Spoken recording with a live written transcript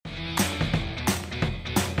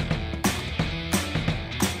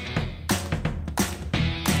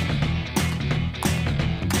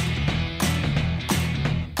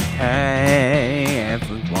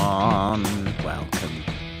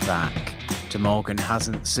to Morgan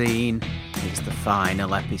Hasn't Seen. It's the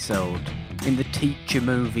final episode in the Teacher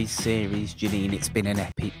Movies series. Janine, it's been an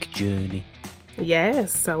epic journey.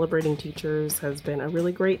 Yes, celebrating teachers has been a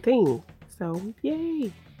really great thing. So,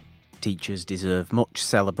 yay. Teachers deserve much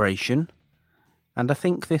celebration. And I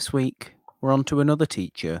think this week we're on to another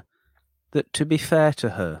teacher that, to be fair to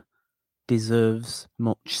her, deserves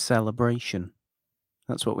much celebration.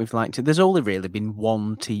 That's what we've liked. There's only really been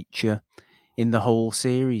one teacher in the whole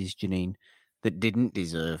series, Janine, that didn't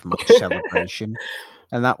deserve much celebration.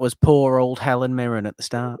 And that was poor old Helen Mirren at the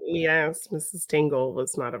start. Yes, Mrs. Tingle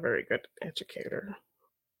was not a very good educator.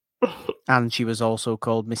 And she was also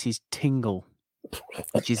called Mrs. Tingle,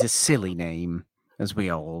 which is a silly name, as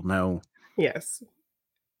we all know. Yes.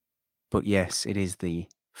 But yes, it is the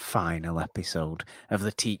final episode of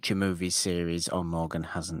the Teacher Movies series on Morgan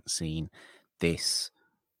Hasn't Seen. This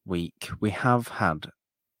week we have had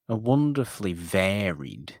a wonderfully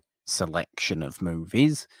varied selection of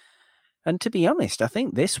movies. And to be honest, I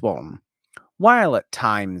think this one, while at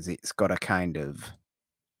times it's got a kind of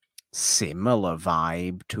similar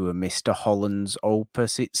vibe to a Mr. Holland's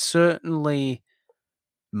Opus, it's certainly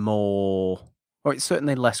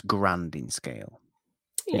less grand in scale.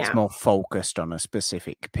 Yeah. It's more focused on a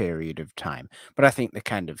specific period of time. But I think the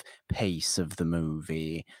kind of pace of the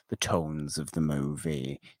movie, the tones of the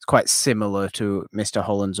movie, it's quite similar to Mr.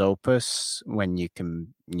 Holland's Opus when you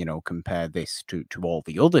can, compare this to all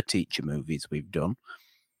the other teacher movies we've done.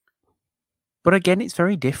 But again, it's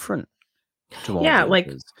very different to all the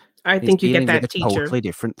others. I think you get that teacher. Totally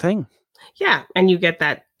different thing. Yeah, and you get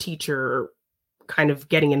that teacher kind of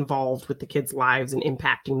getting involved with the kids' lives and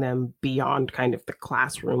impacting them beyond kind of the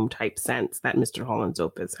classroom type sense that Mr. Holland's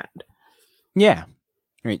Opus had. Yeah,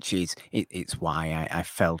 which is it's why I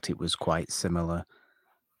felt it was quite similar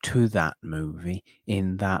to that movie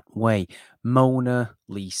in that way. Mona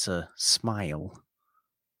Lisa Smile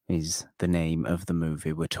is the name of the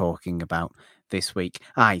movie we're talking about this week.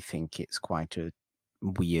 I think it's quite a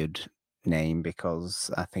weird name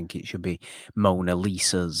because I think it should be Mona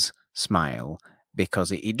Lisa's Smile,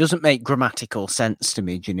 because it doesn't make grammatical sense to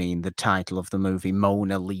me, Janine, the title of the movie,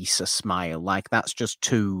 Mona Lisa Smile. Like, that's just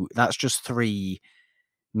three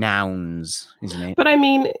nouns, isn't it? But I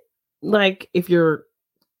mean, like, if you're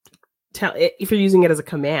using it as a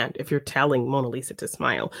command, if you're telling Mona Lisa to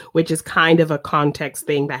smile, which is kind of a context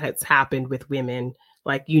thing that has happened with women,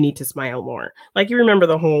 like, you need to smile more. Like, you remember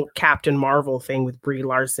the whole Captain Marvel thing with Brie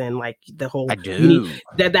Larson, like the whole, I do.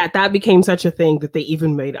 That became such a thing that they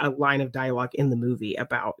even made a line of dialogue in the movie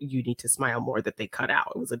about you need to smile more that they cut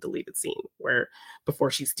out. It was a deleted scene where before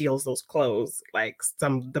she steals those clothes, like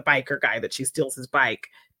the biker guy that she steals his bike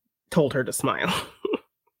told her to smile.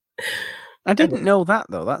 I didn't know that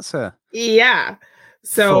though. That's a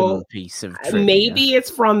So piece of trivia. Maybe it's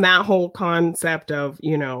from that whole concept of,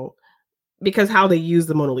 because how they use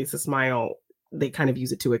the Mona Lisa Smile, they kind of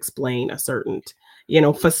use it to explain a certain,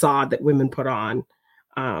 facade that women put on.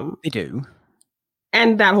 They do.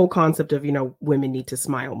 And that whole concept of, women need to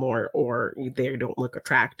smile more, or they don't look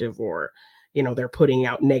attractive, or, they're putting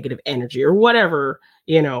out negative energy or whatever,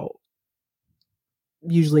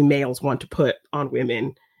 usually males want to put on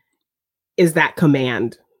women, is that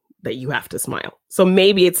command that you have to smile. So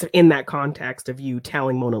maybe it's in that context of you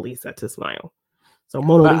telling Mona Lisa to smile. So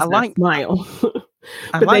Mona Lisa, smile.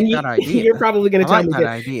 But then that idea. You're probably going to tell me that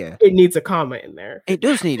idea. It needs a comma in there. It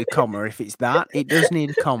does need a comma. If it's that, it does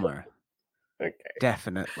need a comma. Okay.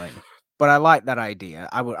 Definitely. But I like that idea.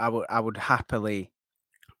 I would happily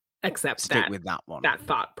stick with that one. That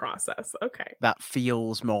thought process. Okay. That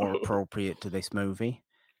feels more appropriate to this movie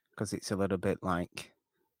because it's a little bit like,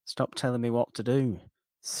 stop telling me what to do,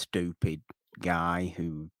 stupid guy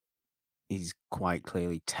who is quite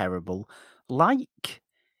clearly terrible. Like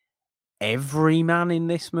every man in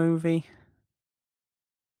this movie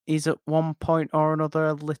is at one point or another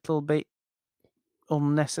a little bit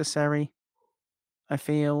unnecessary, I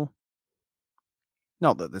feel.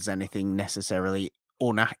 Not that there's anything necessarily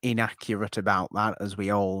inaccurate about that, as we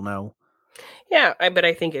all know. Yeah, but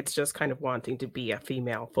I think it's just kind of wanting to be a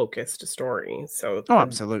female-focused story. So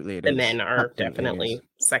absolutely it is. The men are definitely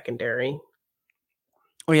secondary.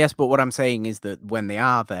 Oh, yes, but what I'm saying is that when they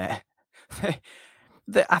are there,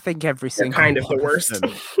 I think every single kind of the worst of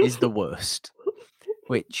them is the worst.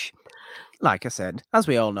 Which, like I said, as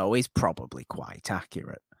we all know, is probably quite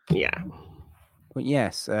accurate. Yeah. But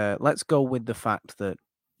yes, let's go with the fact that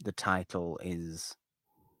the title is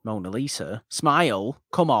Mona Lisa. Smile,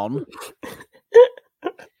 come on.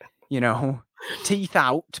 Teeth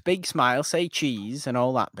out, big smile, say cheese, and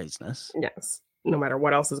all that business. Yes. No matter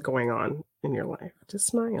what else is going on in your life, just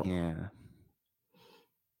smile. Yeah.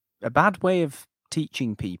 a bad way of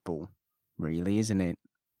teaching people, really, isn't it?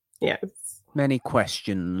 Yes. Many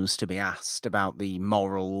questions to be asked about the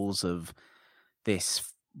morals of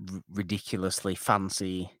this ridiculously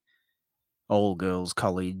fancy all-girls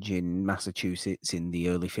college in Massachusetts in the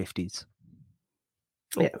early 50s.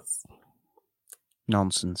 Yes.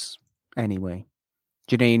 Nonsense. Anyway,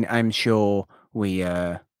 Janine, I'm sure we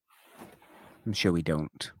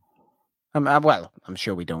don't. I'm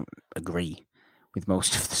sure we don't agree with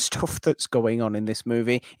most of the stuff that's going on in this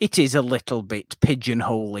movie. It is a little bit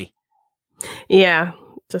pigeonholey. Yeah,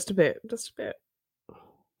 just a bit.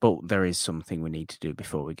 But there is something we need to do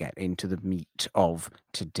before we get into the meat of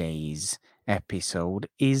today's episode,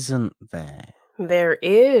 isn't there? There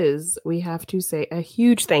is. We have to say a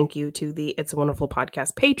huge thank you to the It's a Wonderful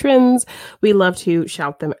Podcast patrons. We love to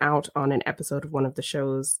shout them out on an episode of one of the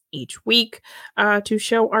shows each week to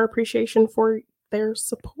show our appreciation for their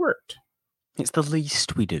support. It's the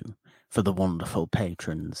least we do for the wonderful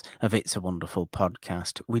patrons of It's a Wonderful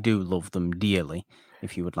Podcast. We do love them dearly.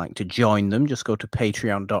 If you would like to join them, just go to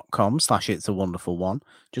patreon.com/itsawonderful1.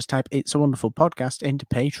 Just type It's a Wonderful Podcast into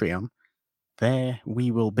Patreon. There we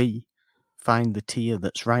will be. Find the tier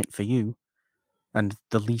that's right for you. And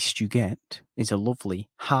the least you get is a lovely,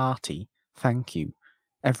 hearty thank you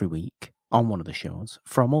every week on one of the shows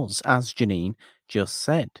from us, as Janine just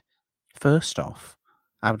said. First off,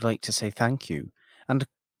 I would like to say thank you and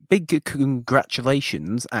big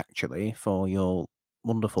congratulations, actually, for your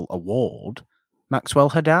wonderful award, Maxwell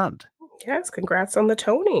Haddad. Yes, congrats on the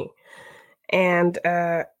Tony. And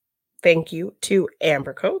thank you to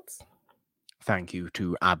Amber Coates. Thank you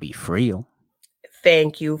to Abby Friel.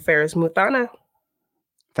 Thank you, Ferris Muthana.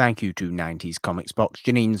 Thank you to 90s Comics Box,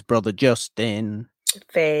 Janine's brother Justin.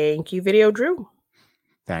 Thank you, Video Drew.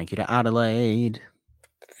 Thank you to Adelaide.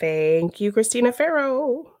 Thank you, Christina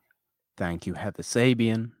Farrow. Thank you, Heather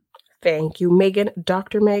Sabian. Thank you, Megan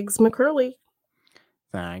Dr. Megs McCurley.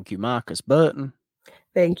 Thank you, Marcus Burton.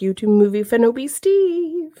 Thank you to Movie Fenobi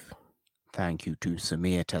Steve. Thank you to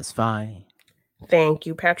Samir Tesfaye. Thank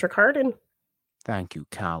you, Patrick Harden. Thank you,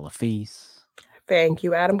 Carla Feast. Thank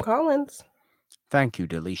you, Adam Collins. Thank you,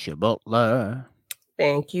 Delisha Butler.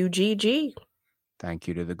 Thank you, Gigi. Thank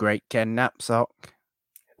you to the great Ken Knapsack.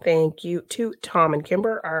 Thank you to Tom and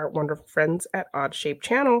Kimber, our wonderful friends at Odd Shape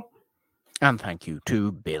Channel. And thank you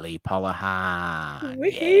to Billy Pollahan.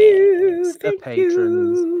 Yes, the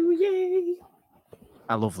patrons. You. Yay.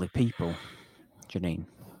 Our lovely people, Janine.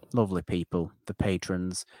 Lovely people. The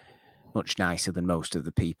patrons, much nicer than most of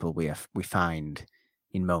the people we find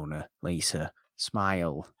in Mona, Lisa,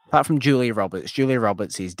 Smile. Apart from Julia Roberts. Julia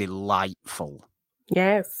Roberts is delightful.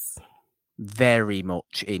 Yes. Very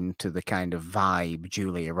much into the kind of vibe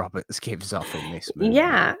Julia Roberts gives off in this movie.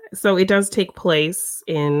 Yeah. So it does take place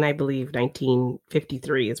in, I believe,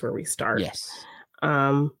 1953 is where we start. Yes.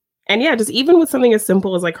 And yeah, just even with something as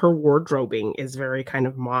simple as like her wardrobing is very kind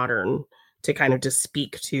of modern to kind of just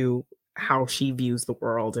speak to how she views the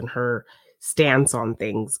world and her stance on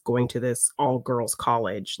things, going to this all-girls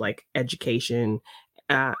college, like education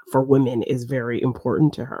for women is very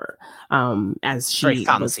important to her. As she very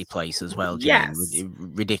fancy place as well, Janine. Yes.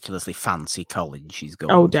 Ridiculously fancy college she's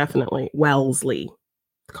going. Oh, definitely. Wellesley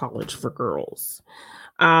College for Girls.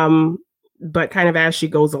 But kind of as she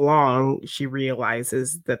goes along, she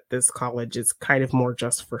realizes that this college is kind of more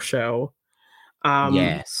just for show.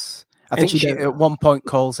 Yes. I think she at one point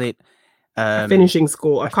calls it a finishing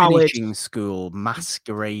school, a college. Finishing school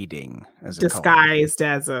masquerading as a disguised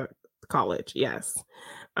college. As a college, yes.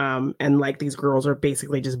 And like these girls are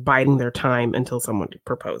basically just biding their time until someone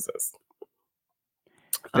proposes.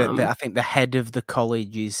 I think the head of the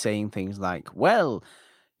college is saying things like, well,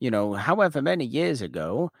 however many years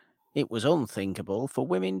ago, it was unthinkable for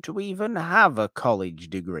women to even have a college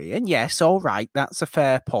degree. And yes, all right, that's a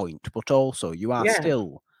fair point. But also, you are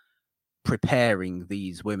still preparing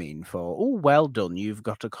these women for, oh, well done, you've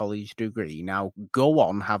got a college degree. Now go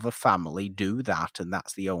on, have a family, do that. And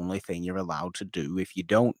that's the only thing you're allowed to do. If you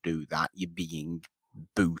don't do that, you're being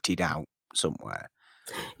booted out somewhere.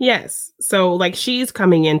 Yes. So like she's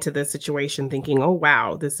coming into this situation thinking, oh,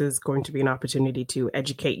 wow, this is going to be an opportunity to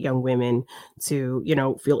educate young women to,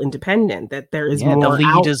 feel independent, that there is more the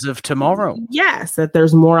leaders of tomorrow. Yes. That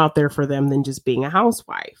there's more out there for them than just being a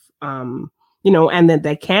housewife. And that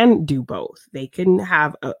they can do both. They can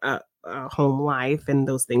have a home life and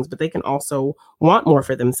those things, but they can also want more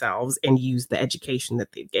for themselves and use the education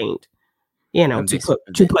that they've gained,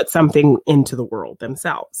 to put something into the world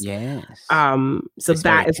themselves. Yes. So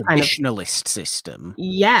that is kind of traditionalist system.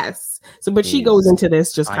 Yes. So, but she goes into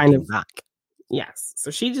this just kind of back. Yes. So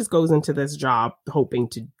she just goes into this job hoping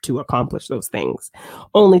to accomplish those things,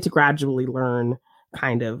 only to gradually learn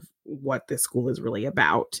kind of what this school is really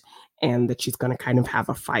about, and that she's going to kind of have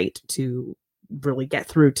a fight to really get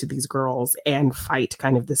through to these girls and fight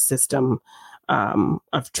kind of the system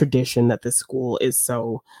of tradition that this school is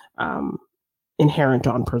so inherent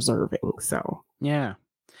on preserving. So Yeah.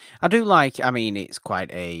 I do like, I mean, it's quite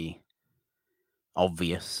a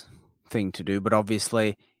obvious thing to do, but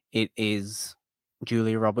obviously it is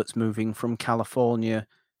Julia Roberts moving from California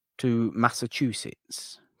to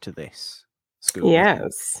Massachusetts to this school.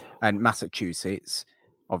 yes. And Massachusetts,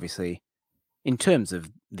 obviously, in terms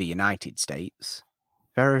of the United States,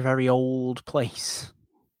 very, very old place.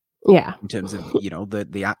 Yeah. In terms of,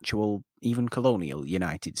 the actual, even colonial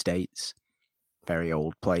United States. Very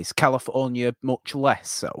old place. California, much less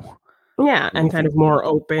so. Yeah, and kind of more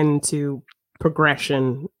open to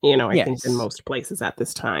progression, I think, than Yes. most places at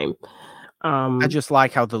this time. I just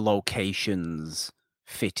like how the locations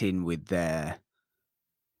fit in with their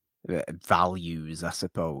values, I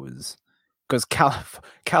suppose. Because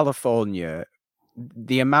California,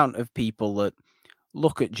 the amount of people that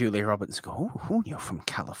look at Julia Roberts and go, "Oh, you're from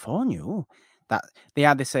California. Oh, that," they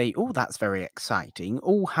either say, "Oh, that's very exciting.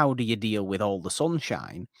 Oh, how do you deal with all the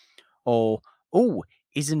sunshine?" Or, "Oh,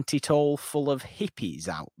 isn't it all full of hippies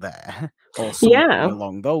out there?" Or something Yeah.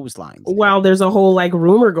 along those lines. Well, there's a whole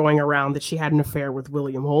rumor going around that she had an affair with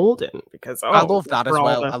William Holden, because I love that as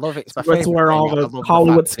well. I love it. It's my that's favorite where thing. all I the love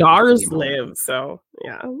Hollywood fact that it was stars William Holden. live. So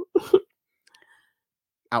yeah,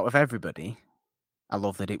 Out of everybody, I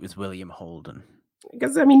love that it was William Holden.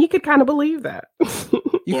 because I mean, you could kind of believe that.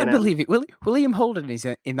 You can believe it. William Holden is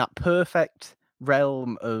in that perfect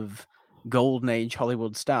realm of golden age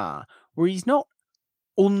Hollywood star, where he's not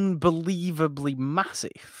unbelievably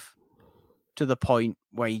massive to the point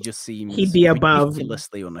where he just seems He'd be above.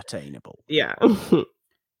 ridiculously unattainable. Yeah.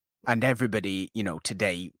 And everybody,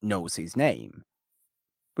 today knows his name,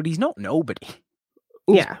 but he's not nobody.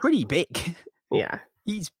 He's Yeah. pretty big. Yeah.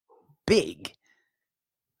 He's big.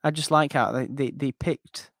 I just like how they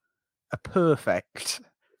picked a perfect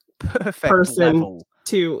person level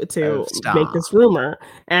to star. make this rumor.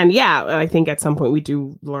 And yeah, I think at some point we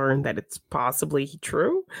do learn that it's possibly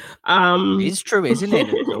true. It's true, isn't it?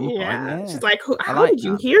 At some point, yeah. She's like, how like did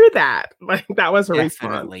you hear that? Like, that was her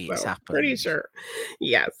Definitely response. it's So, happened. pretty sure.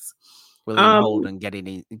 Yes. William Holden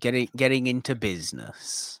getting into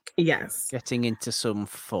business. Yes. Getting into some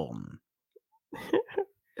fun.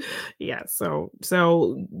 Yeah, so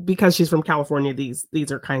because she's from California, these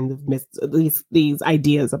are kind of these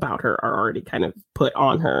ideas about her are already kind of put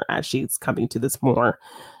on her as she's coming to this more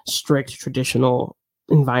strict traditional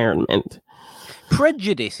environment.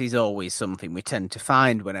 Prejudice is always something we tend to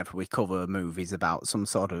find whenever we cover movies about some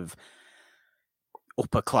sort of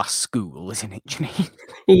upper class school, isn't it, Janine?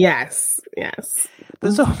 Yes.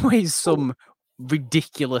 There's always some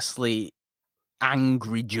ridiculously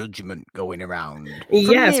angry judgment going around.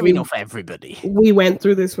 Yes, enough everybody. We went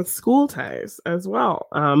through this with School Ties as well.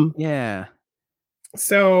 Yeah.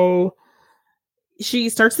 So she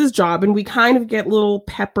starts this job, and we kind of get little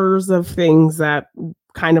peppers of things that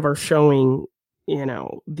kind of are showing,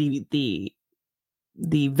 the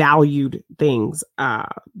valued things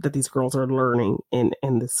that these girls are learning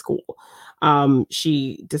in this school.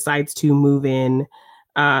 She decides to move in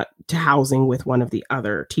to housing with one of the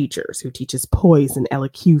other teachers who teaches poise and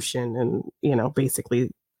elocution and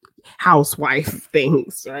basically housewife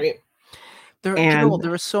things, right? There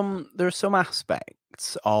are some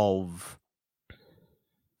aspects of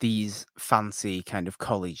these fancy kind of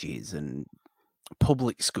colleges and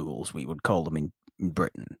public schools, we would call them in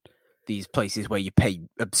Britain, these places where you pay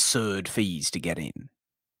absurd fees to get in,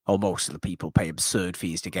 or most of the people pay absurd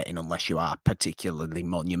fees to get in unless you are particularly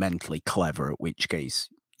monumentally clever, at which case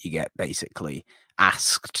you get basically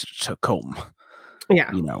asked to come.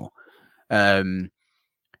 Yeah.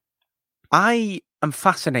 I am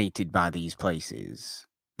fascinated by these places.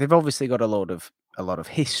 They've obviously got a lot of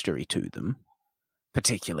history to them,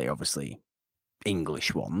 particularly obviously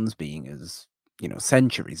English ones being as,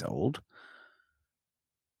 centuries old.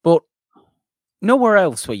 But nowhere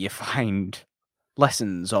else where you find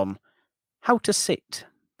lessons on how to sit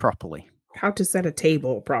properly, how to set a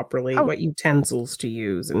table properly, what utensils to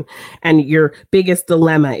use, and your biggest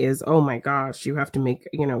dilemma is, oh my gosh, you have to make,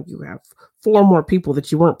 you have 4 more people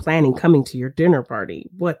that you weren't planning coming to your dinner party.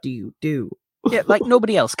 What do you do? Yeah, like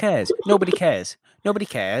nobody else cares. Nobody cares.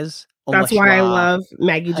 That's why I love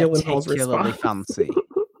Maggie Gyllenhaal's particularly response. fancy.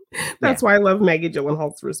 That's why I love Maggie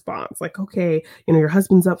Gyllenhaal's response. Like, okay, your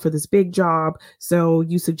husband's up for this big job. So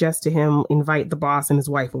you suggest to him invite the boss and his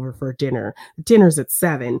wife over for dinner. Dinner's at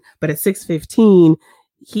 7, but at 6:15,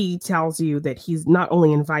 he tells you that he's not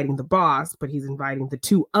only inviting the boss, but he's inviting the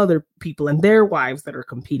 2 other people and their wives that are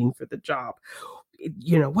competing for the job.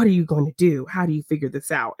 What are you going to do? How do you figure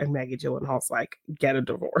this out? And Maggie Gyllenhaal's like, get a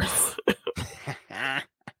divorce.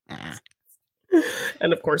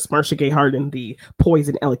 And of course, Marcia Gay Harden, the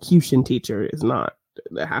poison elocution teacher, is not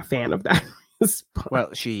a fan of that.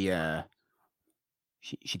 Well, she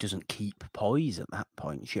doesn't keep poise at that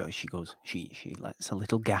point. She lets a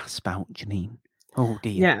little gasp out, Janine. Oh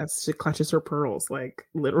dear. Yes, she clutches her pearls, like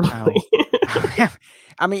literally.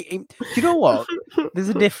 I mean, do you know what? There's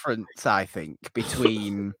a difference, I think,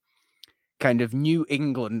 between kind of New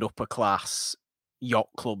England upper class yacht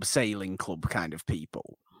club, sailing club kind of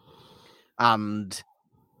people and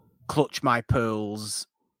clutch my pearls,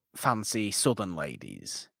 fancy Southern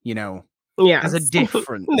ladies. Yeah, there's a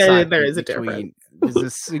difference. there is a difference. There's a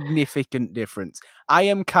significant difference. I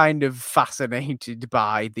am kind of fascinated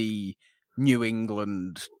by the New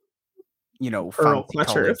England, Earl fancy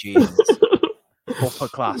clutchers. colleges, upper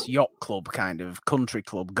class yacht club kind of country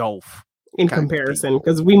club golf. In comparison,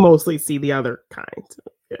 because we mostly see the other kind.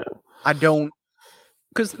 Yeah, I don't,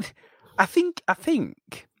 because I think,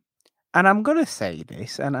 and I'm going to say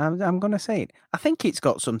this, and I'm going to say it. I think it's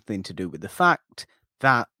got something to do with the fact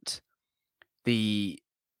that the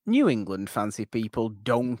New England fancy people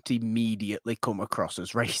don't immediately come across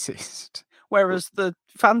as racist, whereas the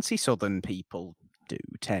fancy Southern people do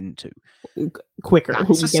tend to. Quicker.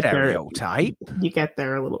 That's a stereotype. You get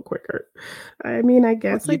there a little quicker. I mean, I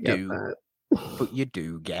guess I get do. That. But you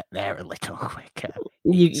do get there a little quicker.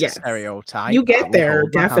 Yes. Stereotype. You get there,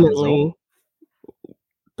 definitely.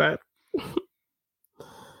 But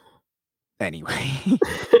anyway.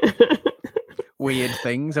 Weird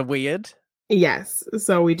things are weird. Yes.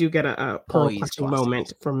 So we do get a pearl clutching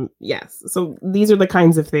moment from, yes. So these are the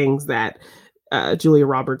kinds of things that Julia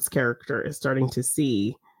Roberts' character is starting to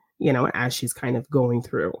see, as she's kind of going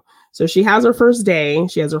through. So she has her first day.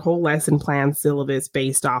 She has her whole lesson plan syllabus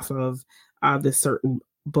based off of this certain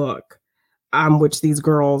book, which these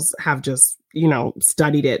girls have just,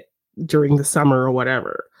 studied it during the summer or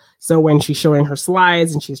whatever. So when she's showing her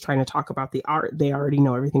slides and she's trying to talk about the art, they already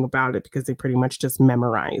know everything about it because they pretty much just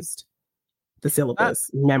memorized the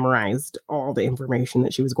syllabus, memorized all the information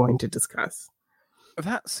that she was going to discuss.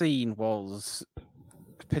 That scene was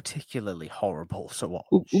particularly horrible to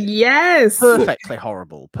watch. Yes. Perfectly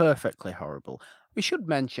horrible. We should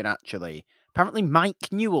mention, actually, apparently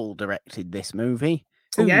Mike Newell directed this movie.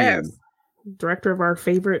 Yes. Director of our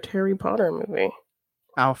favorite Harry Potter movie.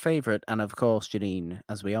 Our favorite, and of course, Janine,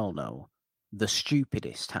 as we all know, the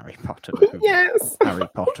stupidest Harry Potter movie. Yes. Harry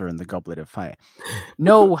Potter and the Goblet of Fire.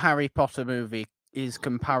 No Harry Potter movie is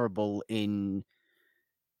comparable in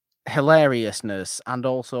hilariousness and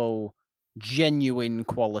also genuine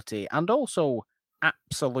quality and also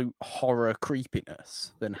absolute horror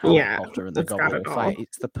creepiness than Harry Potter and the Goblet of Fire.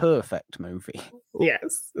 It's the perfect movie.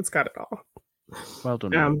 Yes, it's got it all. Well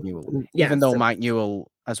done, Mike Newell. Yes, even though Mike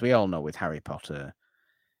Newell, as we all know with Harry Potter,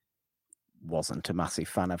 wasn't a massive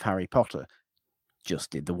fan of Harry Potter,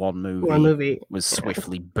 just did the one movie. Was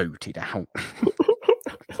swiftly booted out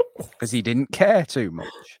because he didn't care too much.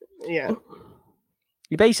 Yeah.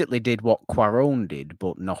 He basically did what Cuarón did,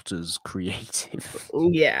 but not as creative.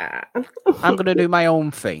 Yeah. I'm going to do my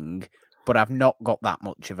own thing, but I've not got that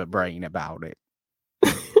much of a brain about it.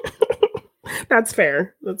 That's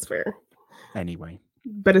fair. Anyway.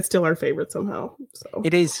 But it's still our favorite somehow. So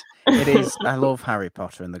It is. I love Harry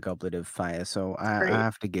Potter and the Goblet of Fire, so I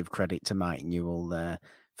have to give credit to Mike Newell there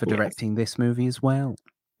for directing this movie as well.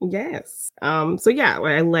 Yes. So yeah,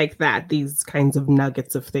 I like that these kinds of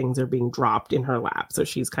nuggets of things are being dropped in her lap. So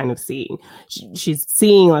she's kind of seeing, she's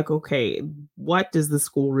seeing like, okay, what does the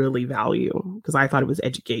school really value? Because I thought it was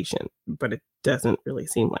education, but it doesn't really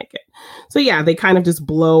seem like it. So yeah, they kind of just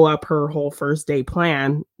blow up her whole first day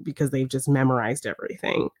plan because they've just memorized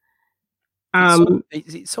everything.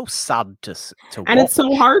 It's so sad to and watch. It's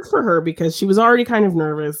so hard for her because she was already kind of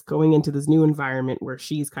nervous going into this new environment where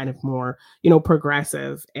she's kind of more,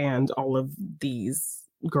 progressive, and all of these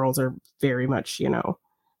girls are very much,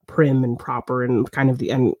 prim and proper and kind of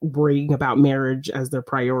and worrying about marriage as their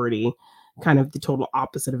priority, kind of the total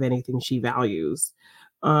opposite of anything she values.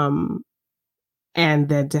 And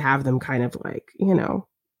then to have them kind of like,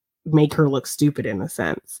 make her look stupid in a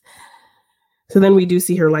sense. So then we do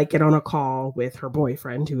see her get on a call with her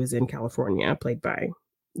boyfriend who is in California, played by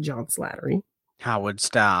John Slattery. Howard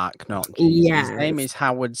Stark, not Jesus. Yes. His name is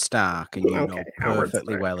Howard Stark, and you know Okay, Howard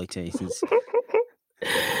perfectly Stark. well it is.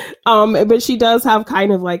 But she does have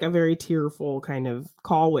kind of like a very tearful kind of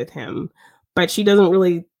call with him, but she doesn't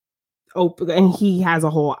really open. And he has a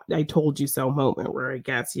whole "I told you so" moment where I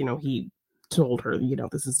guess he told her,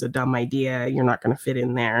 this is a dumb idea. You're not going to fit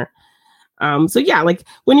in there. So yeah, like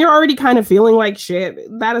when you're already kind of feeling like shit,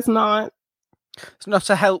 that is not. It's not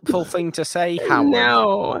a helpful thing to say, Howard.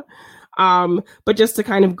 No. But just to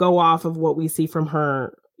kind of go off of what we see from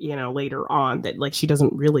her, later on, that like she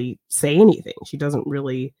doesn't really say anything. She doesn't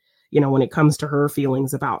really, when it comes to her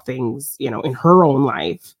feelings about things, in her own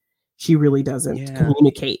life, she really doesn't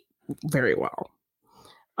communicate very well.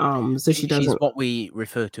 So she doesn't. She's what we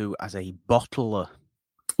refer to as a bottler.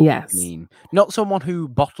 Yes. I mean, not someone who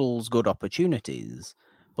bottles good opportunities,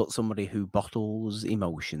 but somebody who bottles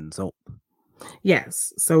emotions up.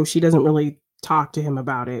 Yes. So she doesn't really talk to him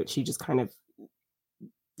about it. She just kind of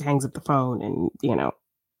hangs up the phone and,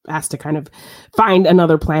 has to kind of find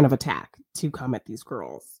another plan of attack to come at these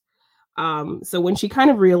girls. So when she kind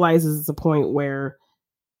of realizes it's a point where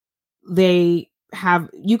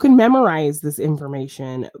you can memorize this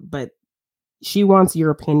information, but she wants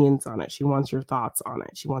your opinions on it. She wants your thoughts on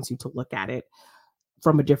it. She wants you to look at it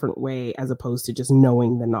from a different way as opposed to just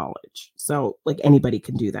knowing the knowledge. So like anybody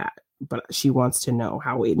can do that, but she wants to know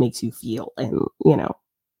how it makes you feel and,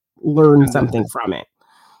 learn something from it.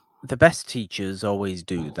 The best teachers always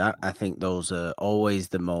do that. I think those are always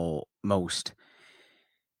the most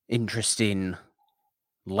interesting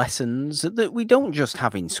lessons that we don't just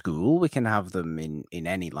have in school. We can have them in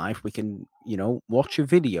any life. We can, watch a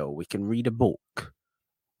video. We can read a book.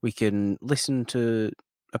 We can listen to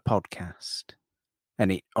a podcast.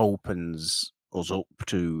 And it opens us up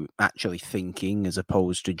to actually thinking as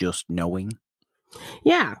opposed to just knowing.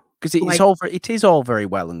 Yeah. Because it is all very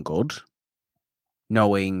well and good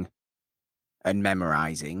knowing and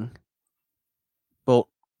memorizing. But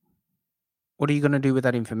what are you going to do with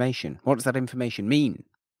that information? What does that information mean?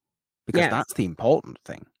 Because that's the important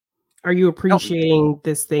thing. Are you appreciating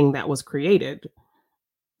this thing that was created?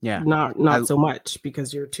 Yeah. Not so much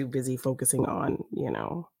because you're too busy focusing on,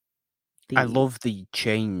 I love the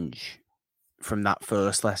change from that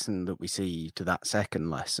first lesson that we see to that second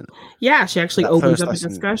lesson. Yeah, she actually opens up a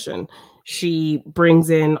discussion. She brings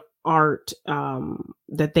in art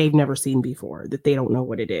that they've never seen before, that they don't know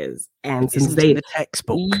what it is. And since they the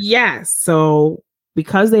textbook. Yes. So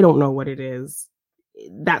because they don't know what it is,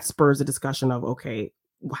 that spurs a discussion of, okay,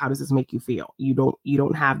 how does this make you feel? You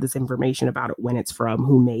don't have this information about it, when it's from,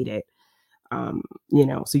 who made it.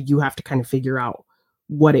 So you have to kind of figure out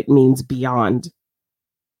what it means beyond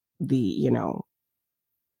the,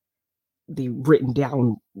 the written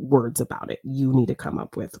down words about it. You need to come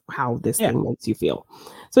up with how this thing makes you feel.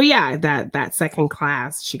 So yeah, that second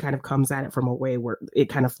class, she kind of comes at it from a way where it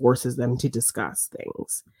kind of forces them to discuss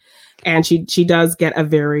things. And she does get a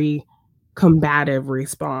very combative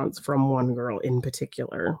response from one girl in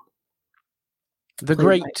particular. The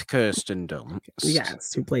great Kirsten Dunst.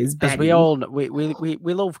 Yes, who plays Betty. As we all know, we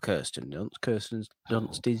love Kirsten Dunst. Kirsten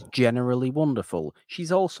Dunst is generally wonderful.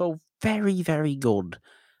 She's also very, very good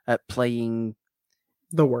at playing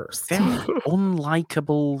the worst, very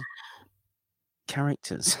unlikable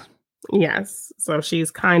characters. Yes, so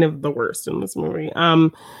she's kind of the worst in this movie.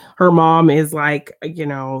 Her mom is like,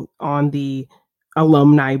 on the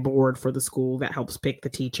alumni board for the school that helps pick the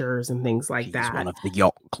teachers and things like She's that. One of the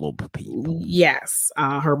yacht club people. Yes,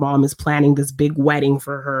 her mom is planning this big wedding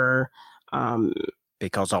for her.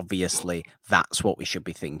 Because obviously that's what we should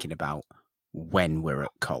be thinking about when we're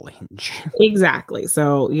at college. Exactly.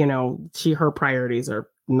 So, her priorities are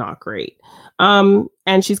not great. And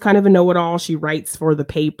she's kind of a know-it-all. She writes for the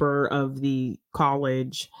paper of the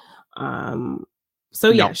college. So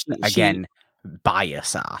yeah, again,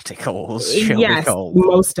 bias articles. Yes,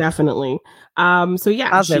 most definitely. So yeah,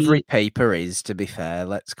 as every paper is, to be fair,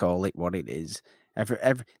 let's call it what it is.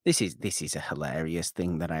 This is a hilarious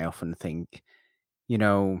thing that I often think,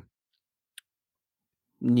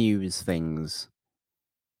 news things.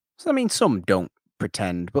 So, I mean, some don't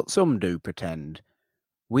pretend, but some do pretend.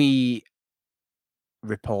 We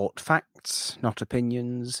report facts, not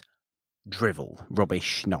opinions. Drivel,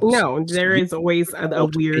 rubbish, nonsense. No, there is always a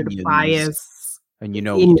weird bias. And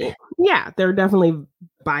there are definitely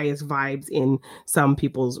biased vibes in some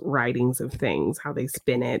people's writings of things, how they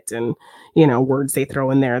spin it, and words they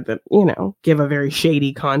throw in there that give a very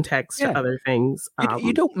shady context to other things.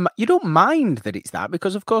 You don't mind that it's that,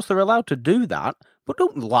 because of course they're allowed to do that, but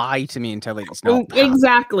don't lie to me and tell it it's not that.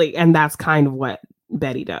 Exactly, and that's kind of what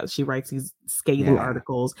Betty does. She writes these scathing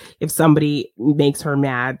articles. If somebody makes her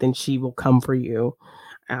mad, then she will come for you.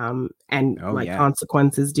 And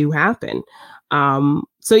consequences do happen.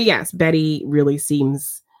 So yes, Betty really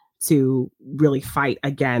seems to really fight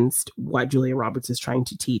against what Julia Roberts is trying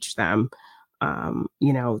to teach them.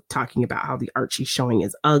 Talking about how the art she's showing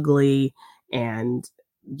is ugly, and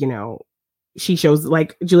she shows,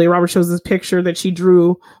 like, Julia Roberts shows this picture that she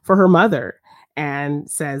drew for her mother and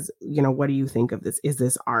says, what do you think of this? Is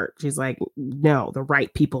this art? She's like, no, the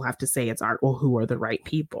right people have to say it's art. Well, who are the right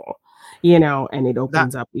people? And it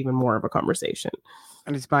opens up even more of a conversation.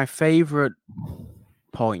 And it's my favorite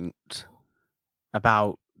point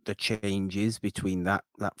about the changes between that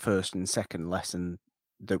first and second lesson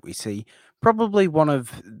that we see. Probably one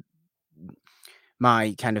of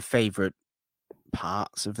my kind of favorite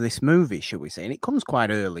parts of this movie, should we say, and it comes quite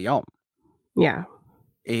early on. Yeah.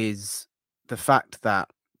 Is the fact that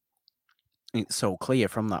it's so clear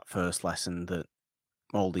from that first lesson that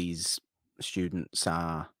all these students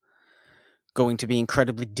are going to be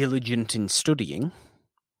incredibly diligent in studying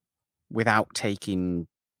without taking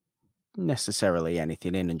necessarily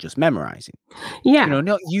anything in and just memorizing. Yeah.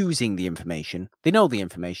 Not using the information. They know the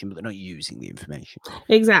information, but they're not using the information.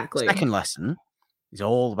 Exactly. Second lesson is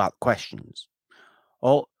all about questions.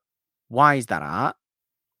 Oh, why is that art?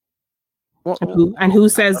 Who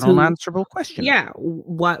says an unanswerable question? Yeah.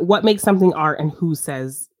 What makes something art, and who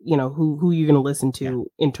says, who you're going to listen to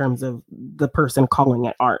in terms of the person calling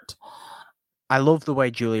it art? I love the way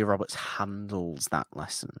Julia Roberts handles that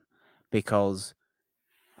lesson, because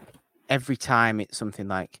every time it's something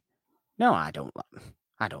like, no, I don't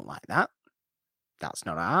like that. That's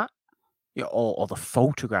not art. Or the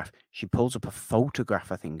photograph. She pulls up a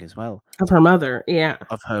photograph, I think, as well, of her mother. Yeah.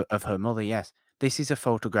 Of her mother. Yes. This is a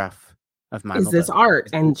photograph of my mother. Is this art?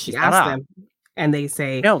 And she asks them, and they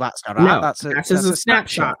say, no, that's not art. That's just a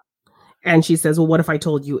snapshot. And she says, well, what if I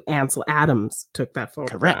told you Ansel Adams took that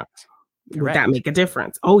photograph? Correct. Would that make a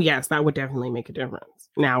difference? Oh, yes, that would definitely make a difference.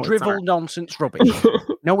 Now, drivel nonsense rubbish.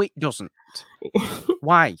 No, it doesn't.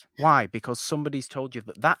 Why? Because somebody's told you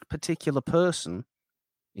that particular person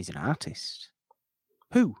is an artist.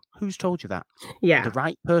 Who's told you that? Yeah. The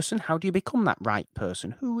right person? How do you become that right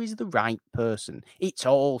person? Who is the right person? It's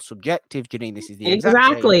all subjective, Janine. This is the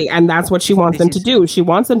exactly. And that's what she wants them to do. She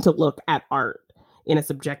wants them to look at art in a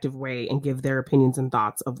subjective way and give their opinions and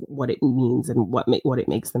thoughts of what it means and what it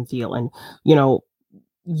makes them feel. And,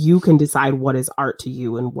 you can decide what is art to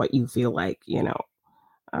you and what you feel like,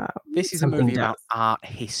 this is a movie about art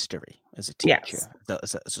history as a teacher, yes.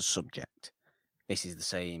 as a subject. This is the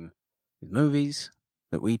same with movies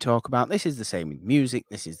that we talk about. This is the same with music.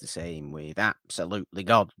 This is the same with absolutely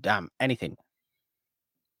goddamn anything.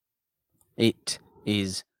 It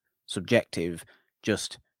is subjective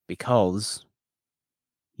just because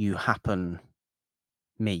you happen,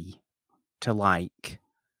 me, to like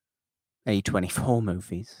A24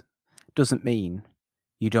 movies doesn't mean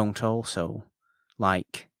you don't also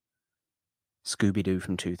like Scooby-Doo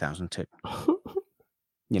from 2002.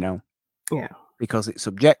 Yeah. Because it's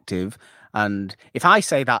subjective, and if I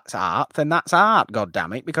say that's art, then that's art, god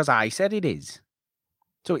damn it, because I said it is.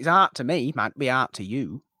 So it's art to me, might be art to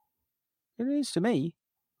you. It is to me.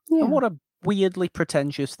 Yeah. And what a weirdly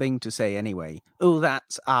pretentious thing to say anyway. Oh,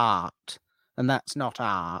 that's art, and that's not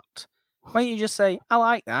art. Why don't you just say, I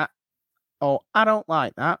like that, or I don't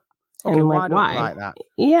like that. Okay, and why don't you like that?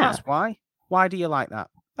 Yeah. That's why. Why do you like that?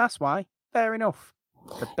 That's why. Fair enough.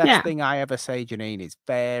 The best thing I ever say, Janine, is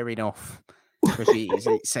fair enough. Because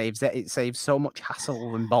it saves so much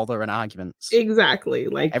hassle and bother and arguments. Exactly.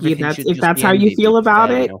 Like if that's how you feel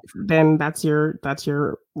about it, then that's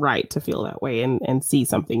your right to feel that way and see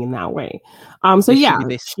something in that way.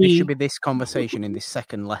 This should be this conversation in this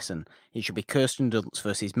second lesson. It should be Kirsten Dunst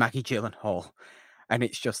versus Maggie Gyllenhaal, and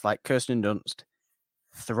it's just like Kirsten Dunst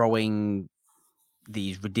throwing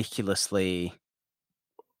these ridiculously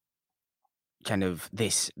kind of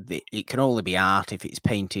it can only be art if it's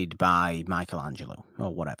painted by Michelangelo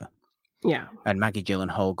or whatever. Yeah. And Maggie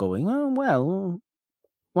Gyllenhaal going, oh, well,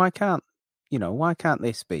 why can't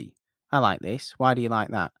this be? I like this. Why do you like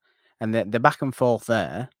that? And the back and forth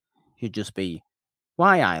there should just be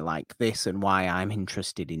why I like this and why I'm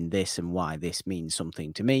interested in this and why this means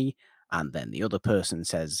something to me. And then the other person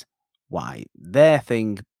says why their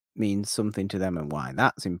thing means something to them and why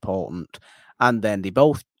that's important. And then they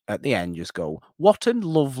both at the end just go, what a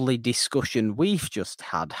lovely discussion we've just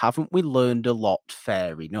had. Haven't we learned a lot?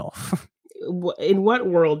 Fair enough. In what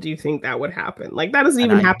world do you think that would happen? Like, that doesn't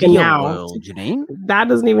even happen now. World, Janine. That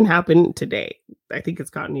doesn't even happen today. I think it's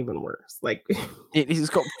gotten even worse. Like It's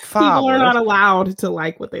got far people are worse. not allowed to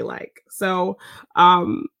like what they like. So,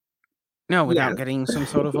 No, without yes. getting some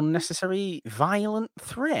sort of unnecessary violent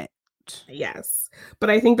threat. Yes. But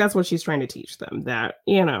I think that's what she's trying to teach them, that,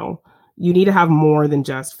 you know, you need to have more than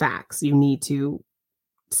just facts. You need to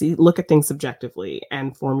look at things subjectively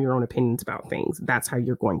and form your own opinions about things. That's how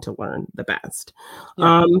you're going to learn the best.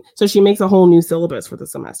 Yeah. So she makes a whole new syllabus for the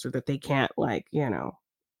semester that they can't, like, you know,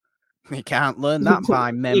 They can't learn that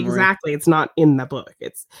by memory. exactly. It's not in the book.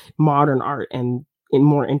 It's modern art and in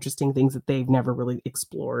more interesting things that they've never really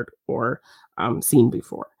explored or seen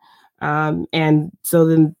before. And so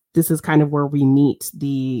then this is kind of where we meet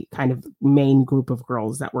the kind of main group of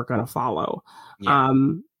girls that we're going to follow. Yeah.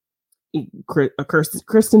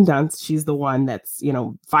 Kristen Dunst, she's the one that's, you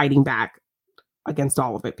know, fighting back against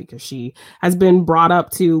all of it because she has been brought up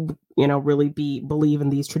to, you know, really believe in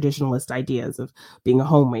these traditionalist ideas of being a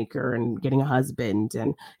homemaker and getting a husband.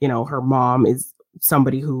 And, you know, her mom is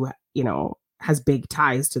somebody who, you know, has big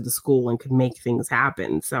ties to the school and can make things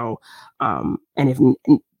happen. So, and if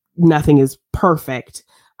nothing is perfect,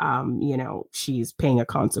 you know, she's paying a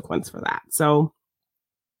consequence for that. So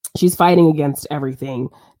she's fighting against everything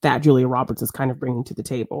that Julia Roberts is kind of bringing to the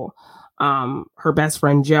table. Her best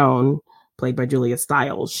friend, Joan, played by Julia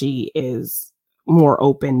Stiles, she is more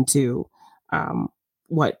open to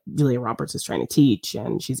what Julia Roberts is trying to teach,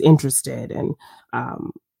 and she's interested. And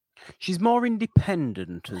she's more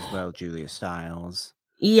independent as well, Julia Stiles.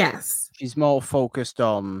 Yes. She's more focused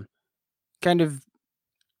on kind of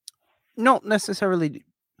not necessarily,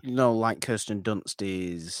 you know, like Kirsten Dunst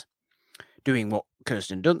is doing what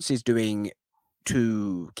Kirsten Dunst is doing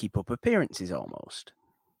to keep up appearances almost.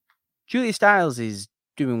 Julia Stiles is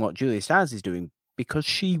doing what Julia Stiles is doing because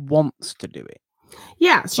she wants to do it.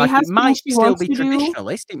 Yeah, she has. It might still be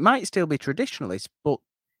traditionalist. It might still be traditionalist, but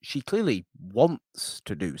she clearly wants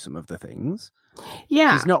to do some of the things.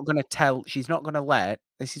 Yeah, she's not going to tell. She's not going to let.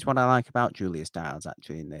 This is what I like about Julia Stiles.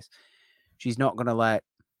 Actually, in this, she's not going to let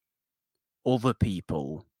other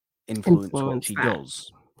people influence what she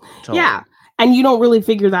does. Yeah, and you don't really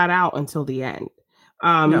figure that out until the end.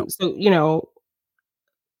 No. So, you know,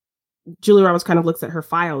 Julia Roberts kind of looks at her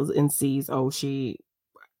files and sees, oh, she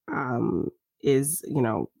is, you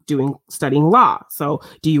know, studying law. So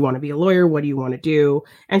do you want to be a lawyer? What do you want to do?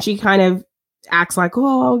 And she kind of acts like,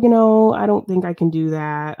 oh, you know, I don't think I can do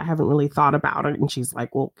that. I haven't really thought about it. And she's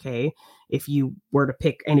like, well, okay, if you were to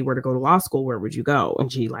pick anywhere to go to law school, where would you go?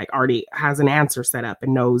 And she like already has an answer set up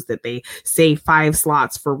and knows that they save 5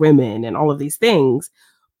 slots for women and all of these things,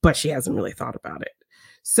 but she hasn't really thought about it.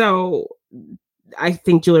 So I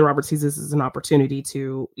think Julia Roberts sees this as an opportunity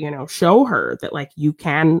to, you know, show her that like you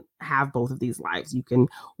can have both of these lives. You can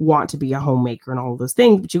want to be a homemaker and all of those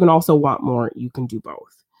things, but you can also want more. You can do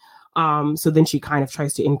both. So then she kind of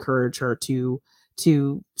tries to encourage her to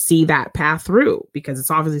see that path through, because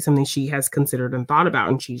it's obviously something she has considered and thought about,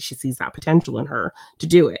 and she sees that potential in her to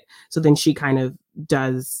do it. So then she kind of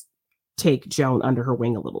does take Joan under her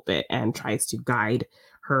wing a little bit and tries to guide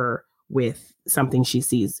her with something she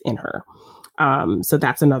sees in her. So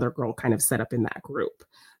that's another girl kind of set up in that group.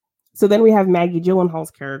 So then we have Maggie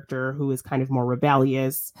Gyllenhaal's character, who is kind of more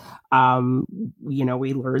rebellious. You know,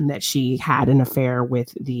 we learn that she had an affair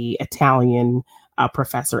with the Italian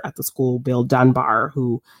professor at the school, Bill Dunbar,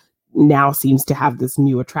 who now seems to have this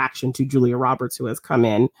new attraction to Julia Roberts, who has come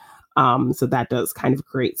in. So that does kind of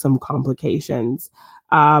create some complications.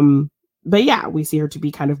 But yeah, we see her to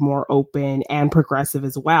be kind of more open and progressive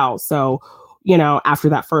as well. So, you know, after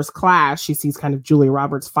that first class, she sees kind of Julia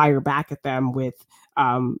Roberts fire back at them with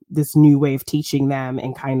this new way of teaching them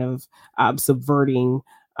and kind of subverting,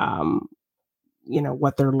 you know,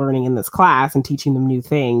 what they're learning in this class and teaching them new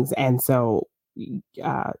things. And so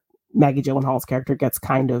Maggie Gyllenhaal's character gets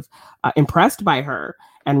kind of impressed by her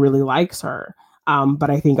and really likes her.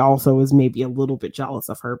 But I think also is maybe a little bit jealous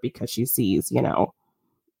of her because she sees, you know,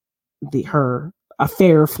 her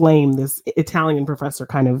affair flame, this Italian professor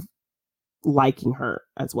kind of liking her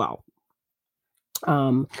as well.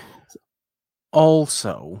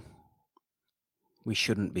 Also, we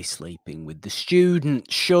shouldn't be sleeping with the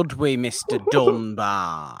students, should we, Mr.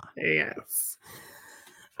 Dunbar? Yes.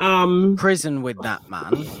 Prison with that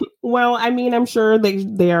man. Well, I mean, I'm sure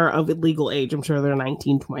they are of legal age. I'm sure they're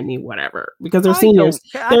 19, 20, whatever, because they're seniors.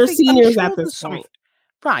 They're seniors at this point.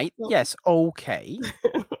 Right, yes, okay.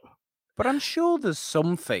 But I'm sure there's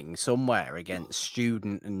something somewhere against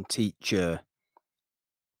student and teacher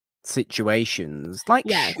situations. Like,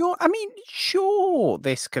 yes. Sure,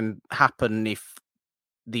 this can happen if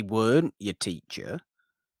they weren't your teacher,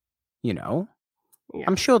 you know. Yeah.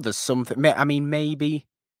 I'm sure there's something. I mean, maybe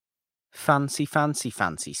fancy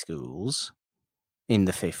schools in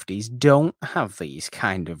the 50s don't have these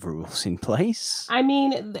kind of rules in place. I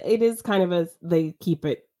mean, it is kind of they keep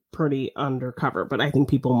it pretty undercover, but I think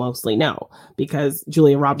people mostly know because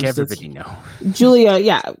Julia Roberts. Everybody know.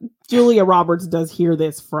 Julia Roberts does hear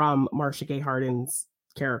this from Marcia Gay Harden's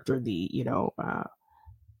character, the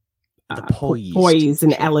poise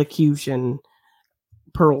and elocution,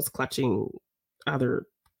 pearls clutching other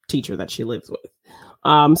teacher that she lives with.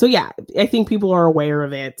 So yeah, I think people are aware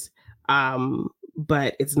of it.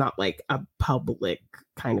 But it's not like a public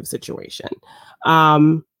kind of situation.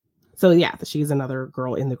 So yeah, she's another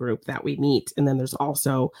girl in the group that we meet. And then there's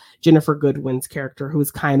also Ginnifer Goodwin's character, who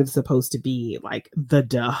is kind of supposed to be like the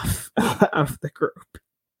Duff of the group.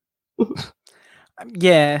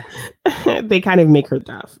 Yeah. They kind of make her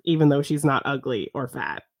Duff, even though she's not ugly or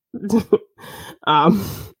fat.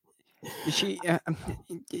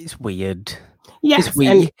 It's weird. Yes. It's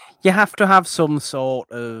weird. You have to have some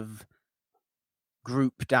sort of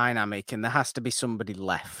group dynamic, and there has to be somebody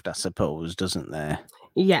left, I suppose, doesn't there?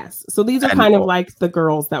 Yes. So these are kind of like the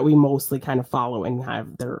girls that we mostly kind of follow and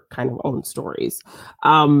have their kind of own stories.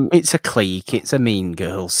 It's a clique. It's a Mean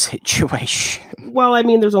Girls situation. Well, I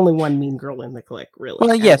mean, there's only one mean girl in the clique, really.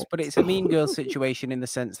 Well, yes, but it's a Mean Girls situation in the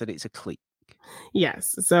sense that it's a clique.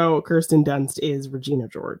 Yes. So Kirsten Dunst is Regina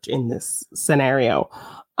George in this scenario.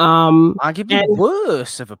 Arguably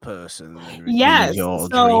worse of a person than Regina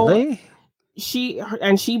George, really. She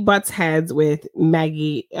butts heads with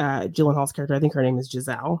Maggie Gyllenhaal's character. I think her name is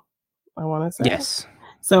Giselle, I want to say. Yes.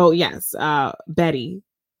 So yes, Betty,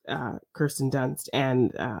 Kirsten Dunst,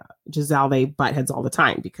 and Giselle, they butt heads all the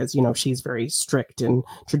time because, you know, she's very strict and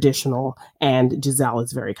traditional, and Giselle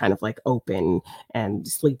is very kind of like open and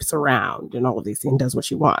sleeps around and all of these things, does what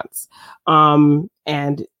she wants.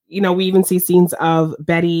 And, you know, we even see scenes of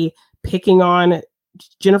Betty picking on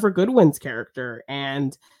Ginnifer Goodwin's character,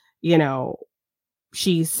 and you know,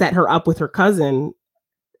 she set her up with her cousin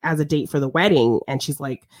as a date for the wedding, and she's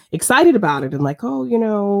like excited about it and like, oh, you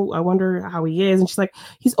know, I wonder how he is. And she's like,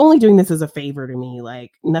 he's only doing this as a favor to me.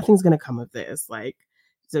 Like, nothing's going to come of this. Like,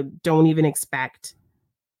 so don't even expect,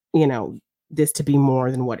 you know, this to be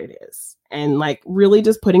more than what it is. And like really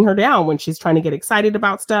just putting her down when she's trying to get excited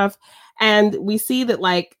about stuff. And we see that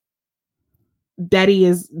like Betty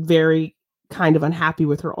is very kind of unhappy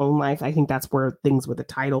with her own life. I think that's where things with the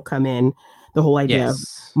title come in. The whole idea of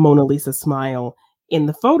Mona Lisa smile in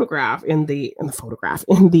the photograph, in the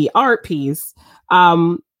art piece.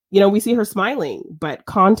 You know, we see her smiling, but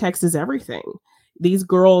context is everything. These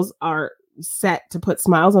girls are set to put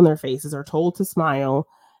smiles on their faces, are told to smile,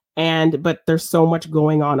 but there's so much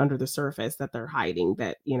going on under the surface that they're hiding,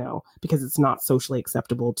 that, you know, because it's not socially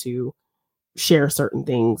acceptable to share certain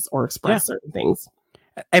things or express certain things.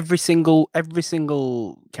 Every single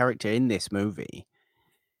character in this movie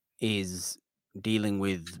is dealing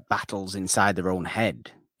with battles inside their own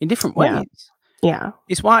head in different ways. Yeah.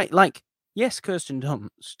 It's why, like, yes, Kirsten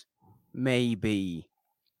Dunst may be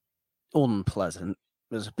unpleasant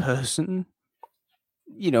as a person,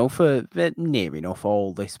 you know, for near enough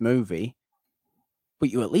all this movie,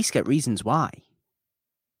 but you at least get reasons why.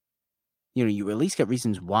 You know, you at least get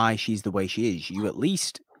reasons why she's the way she is. She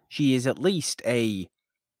is at least a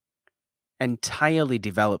entirely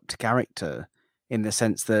developed character in the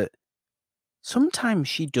sense that sometimes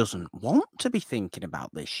she doesn't want to be thinking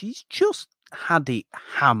about this. She's just had it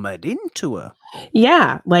hammered into her.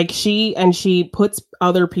 Yeah, like she puts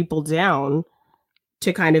other people down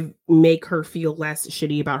to kind of make her feel less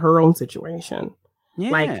shitty about her own situation. Yeah.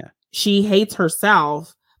 Like she hates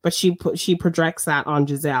herself, but she projects that on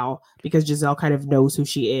Giselle because Giselle kind of knows who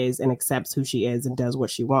she is and accepts who she is and does what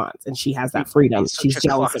she wants, and she has that freedom. She's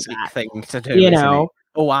jealous of that thing to do, you know.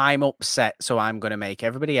 Oh, I'm upset, so I'm going to make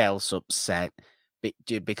everybody else upset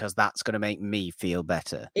because that's going to make me feel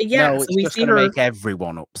better. Yeah, no, it's just going to make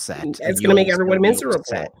everyone upset. It's going to make everyone miserable.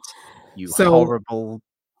 Upset. You horrible,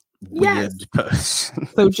 weird person.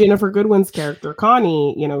 So Ginnifer Goodwin's character,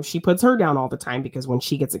 Connie, you know, she puts her down all the time because when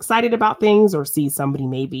she gets excited about things or sees somebody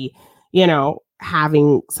maybe, you know,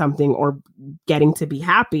 having something or getting to be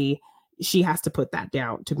happy, she has to put that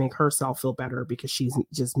down to make herself feel better because she's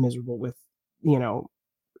just miserable with, you know,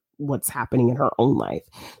 what's happening in her own life.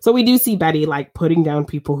 So we do see Betty like putting down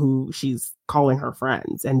people who she's calling her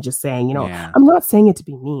friends and just saying, you know, I'm not saying it to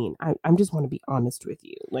be mean. I just want to be honest with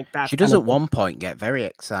you. Like that. She does at one point get very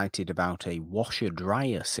excited about a washer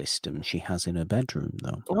dryer system she has in her bedroom,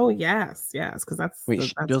 though. Oh yes, because that's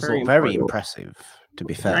does look very impressive, to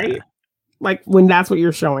be fair. Right? Like when that's what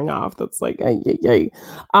you're showing off, that's like yay.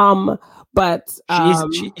 But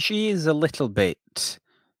she is a little bit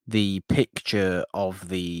the picture of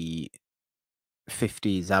the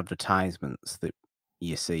 50s advertisements that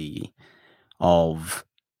you see of,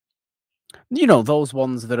 those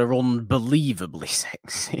ones that are unbelievably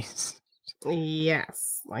sexist.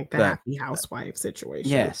 Yes, like the That, happy housewife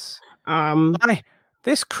situation. yes.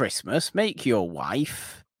 This Christmas, make your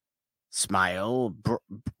wife smile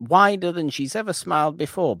wider than she's ever smiled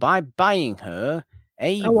before by buying her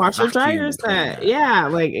a washer dryer vacuum cleaner. set. Yeah,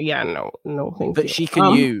 no, thank you. That she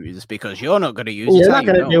can use, because you're not going to use it. You're not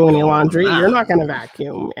going to do any laundry. You're not going to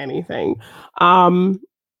vacuum anything.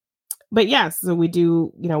 But yes, so we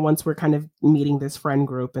do, once we're kind of meeting this friend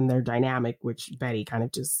group and their dynamic, which Betty kind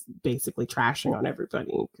of just basically trashing on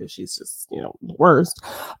everybody because she's just, the worst.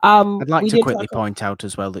 I'd like to quickly point out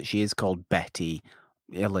as well that she is called Betty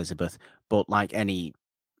Elizabeth, but like any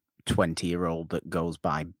 20-year-old that goes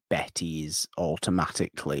by Betty is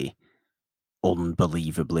automatically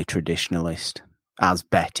unbelievably traditionalist, as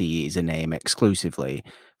Betty is a name exclusively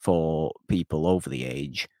for people over the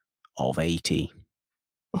age of 80.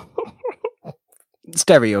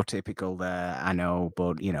 Stereotypical there, I know,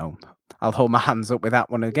 but I'll hold my hands up with that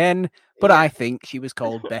one again. But yeah. I think she was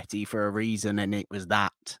called Betty for a reason, and it was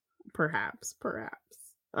that. Perhaps.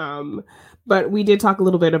 But we did talk a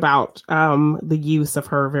little bit about the use of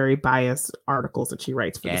her very biased articles that she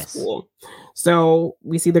writes for the school. So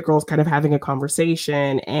we see the girls kind of having a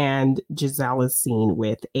conversation, and Giselle is seen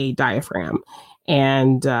with a diaphragm.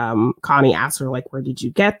 And Connie asks her, like, where did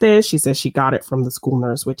you get this? She says she got it from the school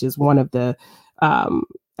nurse, which is one of the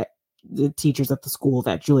teachers at the school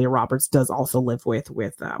that Julia Roberts does also live with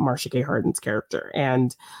Marcia Gay Harden's character.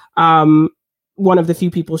 And one of the few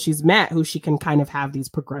people she's met who she can kind of have these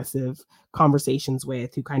progressive conversations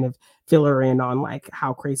with, who kind of fill her in on like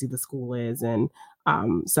how crazy the school is, and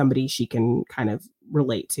somebody she can kind of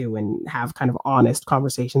relate to and have kind of honest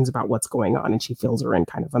conversations about what's going on. And she fills her in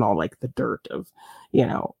kind of on all like the dirt of,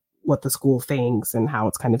 what the school thinks and how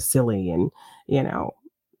it's kind of silly. And,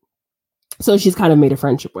 so she's kind of made a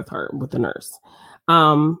friendship with the nurse.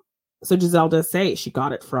 So Giselle does say she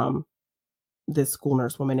got it from this school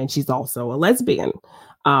nurse woman, and she's also a lesbian.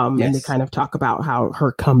 And they kind of talk about how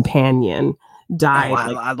her companion died.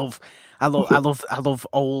 I love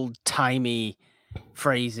old timey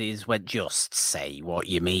phrases where just say what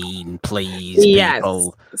you mean, please,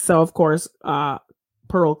 people. So of course,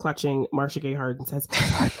 pearl clutching Marcia Gay Harden says,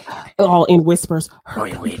 all in whispers.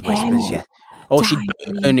 Yeah. Or she'd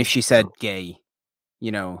burn if she said gay.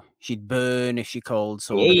 She'd burn if she called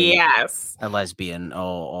somebody a lesbian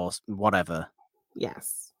or whatever.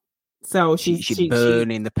 Yes. So she'd burn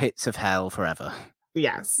in the pits of hell forever.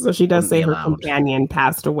 Yes. So she does say her companion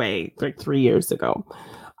passed away like 3 years ago.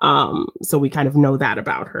 So we kind of know that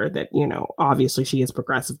about her, that, obviously she is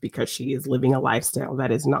progressive because she is living a lifestyle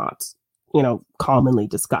that is not, commonly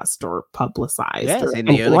discussed or publicized. Yes, or in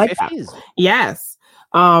the early 50s. Yes.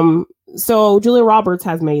 So Julia Roberts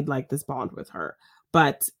has made like this bond with her,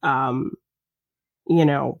 but,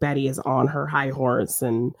 Betty is on her high horse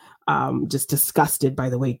and just disgusted by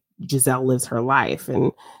the way Giselle lives her life.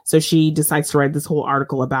 And so she decides to write this whole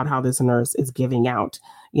article about how this nurse is giving out,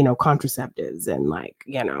 contraceptives and like,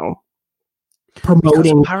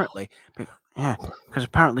 promoting. Because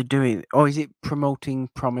apparently doing, or is it promoting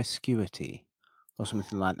promiscuity or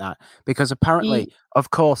something like that? Because apparently,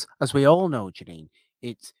 of course, as we all know, Janine,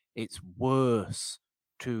 it's worse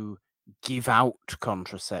to give out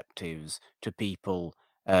contraceptives to people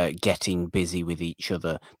getting busy with each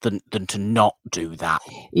other than to not do that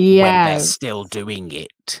when they're still doing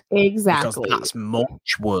it. Exactly. Because that's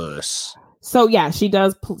much worse. So yeah, she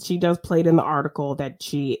does play it in the article that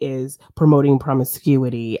she is promoting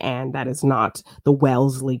promiscuity, and that is not the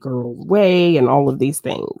Wellesley girl way, and all of these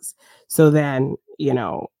things. So then,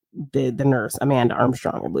 the nurse, Amanda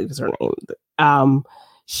Armstrong, I believe is her name,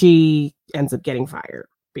 she ends up getting fired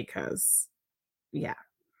because,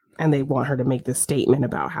 and they want her to make this statement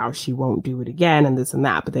about how she won't do it again and this and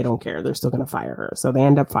that, but they don't care. They're still going to fire her. So they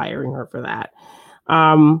end up firing her for that.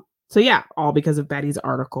 So yeah, all because of Betty's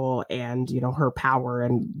article and, her power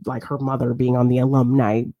and like her mother being on the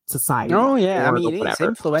alumni society. Oh yeah. I mean, it's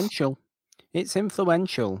influential. It's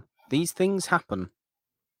influential. These things happen.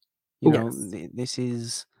 This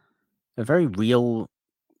is a very real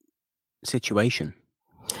situation.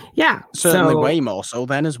 Yeah. Certainly way more so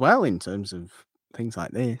then as well in terms of things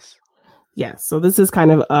like this. Yes. So this is kind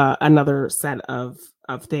of another set of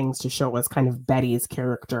things to show us kind of Betty's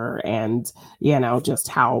character and, just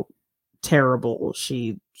how terrible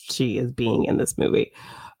she is being in this movie.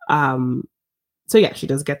 So yeah, she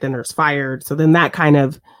does get the nurse fired. So then that kind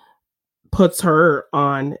of puts her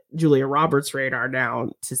on Julia Roberts' radar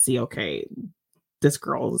now to see, okay, this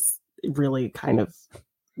girl's really kind of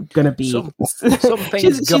gonna be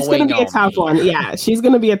something's she's gonna be a tough one. Yeah, she's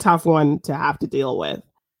gonna be a tough one to have to deal with.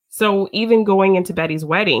 So even going into Betty's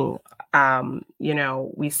wedding,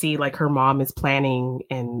 we see like her mom is planning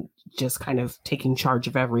and just kind of taking charge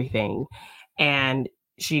of everything. And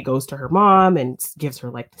she goes to her mom and gives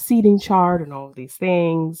her like the seating chart and all of these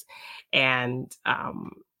things. And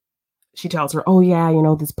she tells her, oh yeah,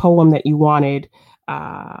 this poem that you wanted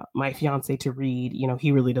my fiance to read,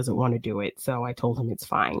 he really doesn't want to do it. So I told him it's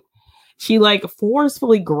fine. She like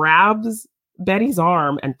forcefully grabs Betty's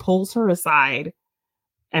arm and pulls her aside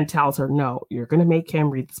and tells her, no, you're going to make him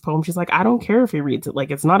read this poem. She's like, I don't care if he reads it.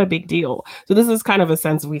 Like, it's not a big deal. So this is kind of a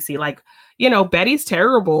sense we see like, Betty's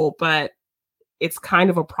terrible, but it's kind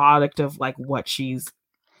of a product of like what she's,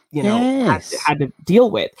 yes. had to deal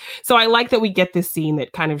with. So I like that we get this scene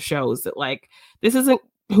that kind of shows that like, this isn't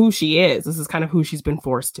who she is. This is kind of who she's been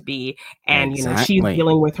forced to be. And, exactly. She's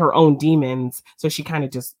dealing with her own demons. So she kind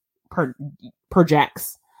of just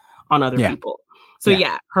projects on other people. So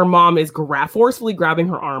her mom is forcefully grabbing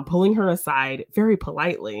her arm, pulling her aside very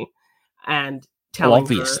politely and telling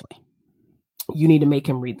her, you need to make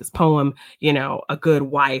him read this poem. A good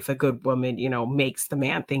wife, a good woman, makes the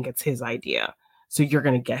man think it's his idea. So you're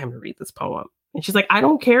going to get him to read this poem. And she's like, I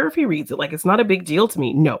don't care if he reads it. Like, it's not a big deal to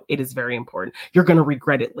me. No, it is very important. You're going to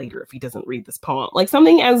regret it later if he doesn't read this poem. Like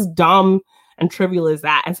something as dumb and trivial as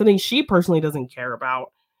that, and something she personally doesn't care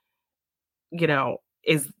about,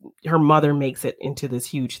 is her mother makes it into this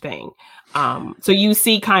huge thing. So you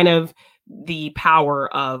see kind of the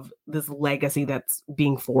power of this legacy that's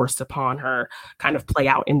being forced upon her kind of play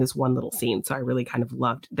out in this one little scene. So I really kind of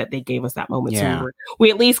loved that they gave us that moment. Yeah. So we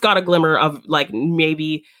at least got a glimmer of like,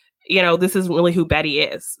 maybe, this isn't really who Betty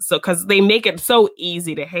is. So, cause they make it so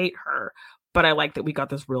easy to hate her, but I like that we got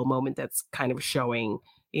this real moment that's kind of showing,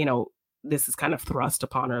 this is kind of thrust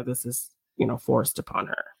upon her. This is, forced upon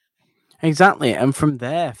her. Exactly. And from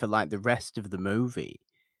there, for like the rest of the movie,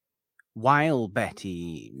 while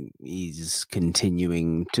Betty is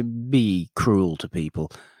continuing to be cruel to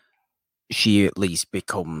people, she at least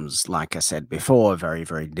becomes, like I said before, a very,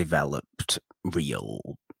 very developed,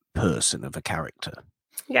 real person of a character.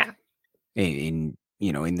 Yeah. In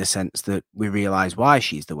the sense that we realize why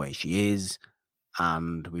she's the way she is,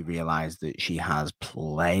 and we realize that she has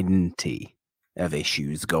plenty of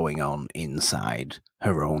issues going on inside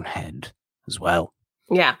her own head as well.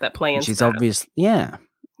 Yeah, that play into She's obviously,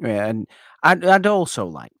 and I'd also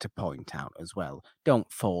like to point out as well, don't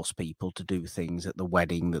force people to do things at the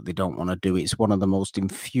wedding that they don't want to do. It's one of the most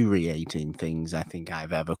infuriating things I think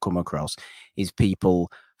I've ever come across, is people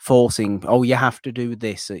forcing, oh, you have to do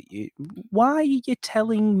this. Why are you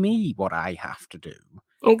telling me what I have to do?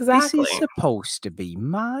 Exactly. This is supposed to be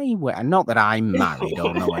my way. Not that I'm married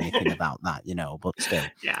or know anything about that, but still.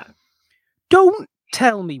 Yeah. Don't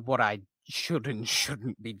tell me what I should and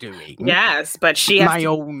shouldn't be doing. Yes, but she has my to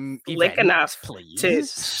own be slick events, enough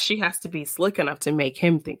please. She has to be slick enough to make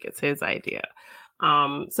him think it's his idea.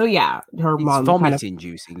 So yeah, her it's mom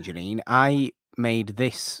vomit-inducing, Janine. I made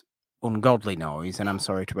this ungodly noise, and I'm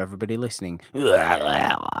sorry to everybody listening.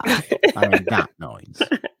 I made that noise.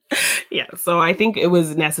 Yeah, so I think it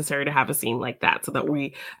was necessary to have a scene like that so that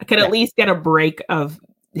we could at least get a break of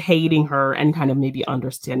hating her and kind of maybe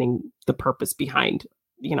understanding the purpose behind,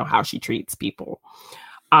 how she treats people.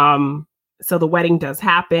 So the wedding does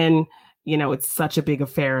happen. It's such a big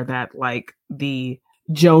affair that like the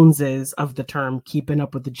Joneses of the term keeping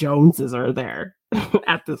up with the Joneses are there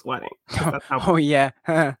at this wedding. Oh yeah,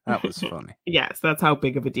 that was funny. Yes, that's how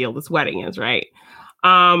big of a deal this wedding is, right?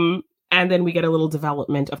 And then we get a little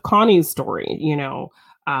development of Connie's story.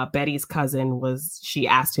 Betty's cousin she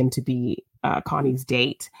asked him to be Connie's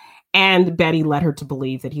date. And Betty led her to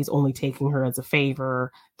believe that he's only taking her as a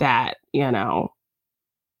favor, that,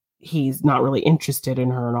 he's not really interested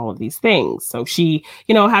in her and all of these things. So she,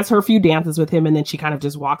 has her few dances with him, and then she kind of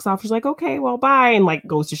just walks off. She's like, okay, well, bye. And like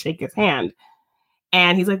goes to shake his hand.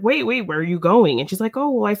 And he's like, wait, where are you going? And she's like, oh,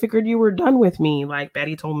 well, I figured you were done with me. Like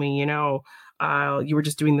Betty told me, you were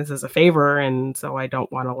just doing this as a favor. And so I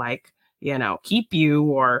don't want to keep you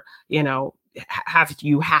or, have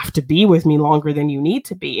to be with me longer than you need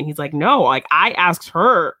to be. And he's like, no, like I asked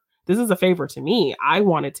her, this is a favor to me. I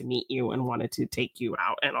wanted to meet you and wanted to take you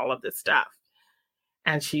out and all of this stuff.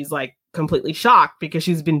 And she's like completely shocked because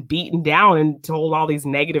she's been beaten down and told all these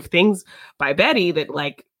negative things by Betty that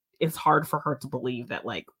like, it's hard for her to believe that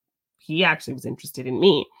like he actually was interested in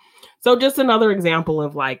me. So just another example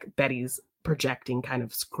of like Betty's projecting, kind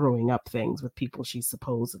of screwing up things with people she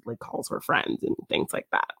supposedly calls her friends and things like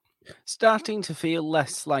that. Starting to feel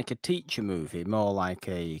less like a teacher movie, more like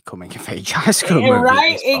a coming of age high school movie at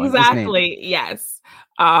Right? this point, isn't it? Exactly. Yes.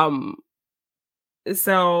 Um,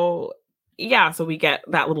 so yeah, so we get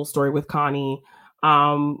that little story with Connie.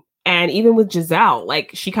 And even with Giselle,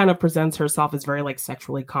 like she kind of presents herself as very like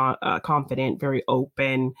sexually confident, very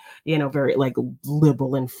open, very like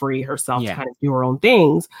liberal and free herself to Yeah. kind of do her own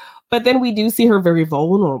things. But then we do see her very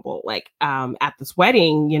vulnerable. Like at this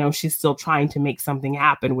wedding, she's still trying to make something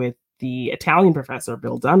happen with the Italian professor,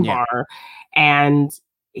 Bill Dunbar. And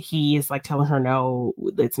he is like telling her, no,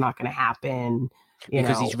 it's not going to happen.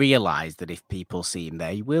 Because he's realized that if people see him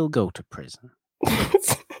there, he will go to prison.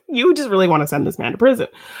 You just really want to send this man to prison.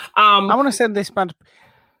 I want to send this man to...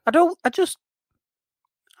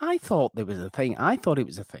 I thought there was a thing. I thought it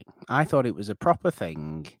was a thing. I thought it was a proper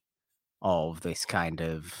thing of this kind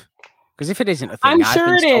of... Because if it isn't a thing, I'm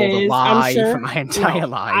sure I've been told a lie for my entire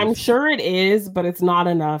life. I'm sure it is, but it's not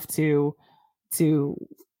enough to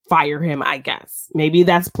fire him, I guess. Maybe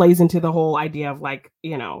that plays into the whole idea of like,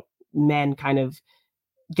 men kind of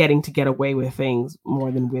getting to get away with things more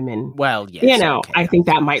than women. Well, yes. Okay, I think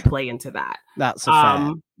that might play into that. That's a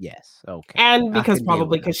fair. Yes. Okay. And because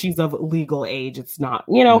she's of legal age, it's not,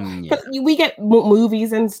 we get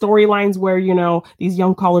movies and storylines where, these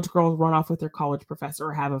young college girls run off with their college professor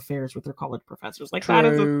or have affairs with their college professors. Like that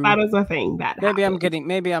is a thing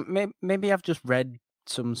that maybe I've just read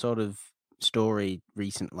some sort of story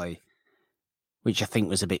recently, which I think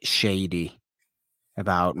was a bit shady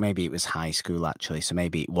about, maybe it was high school actually. So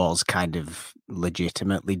maybe it was kind of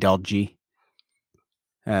legitimately dodgy.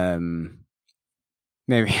 Maybe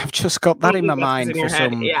I've just got that in my mind for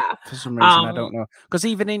some reason. I don't know. Because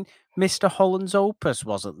even in Mr. Holland's Opus,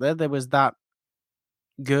 wasn't there? There was that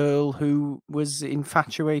girl who was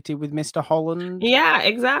infatuated with Mr. Holland. Yeah,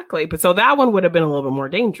 exactly. But so that one would have been a little bit more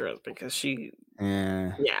dangerous because she.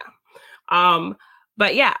 Yeah.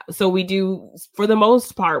 But yeah, so we do, for the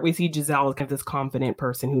most part, we see Giselle as kind of this confident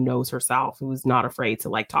person who knows herself, who's not afraid to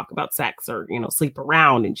like talk about sex or, sleep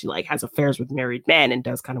around. And she like has affairs with married men and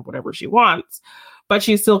does kind of whatever she wants. But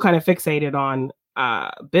she's still kind of fixated on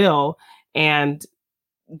Bill and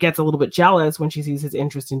gets a little bit jealous when she sees his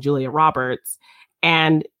interest in Julia Roberts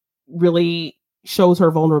and really shows her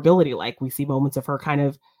vulnerability. Like we see moments of her kind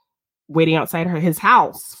of waiting outside his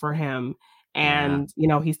house for him. And,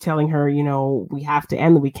 he's telling her, we have to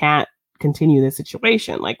end, we can't continue this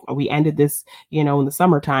situation. Like we ended this, in the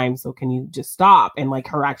summertime. So can you just stop? And like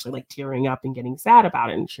her actually like tearing up and getting sad about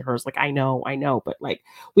it. And her's like, I know. But like,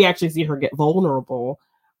 we actually see her get vulnerable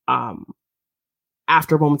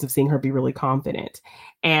after moments of seeing her be really confident.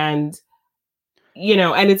 And,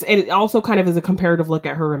 and it also kind of is a comparative look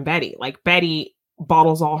at her and Betty. Like Betty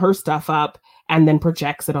bottles all her stuff up and then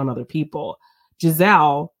projects it on other people.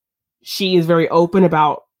 Giselle, she is very open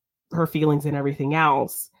about her feelings and everything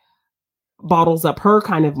else, bottles up her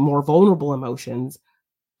kind of more vulnerable emotions,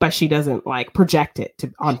 but she doesn't like project it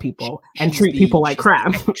on people and treat people like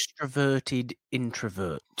crap. Extroverted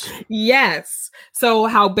introvert. Yes. So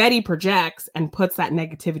how Betty projects and puts that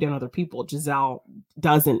negativity on other people, Giselle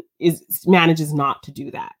manages not to do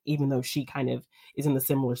that, even though she kind of is in the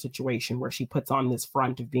similar situation where she puts on this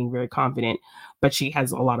front of being very confident, but she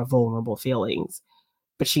has a lot of vulnerable feelings.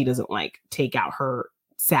 But she doesn't like take out her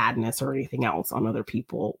sadness or anything else on other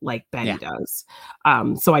people like Betty does.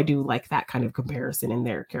 So I do like that kind of comparison in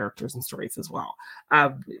their characters and stories as well.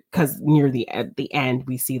 Because near the end,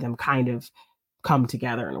 we see them kind of come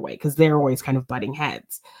together in a way because they're always kind of butting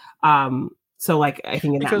heads. So like I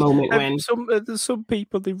think in that moment when some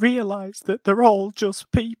people, they realize that they're all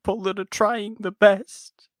just people that are trying the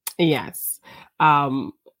best. Yes.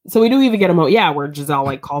 So we do even get a moment, where Giselle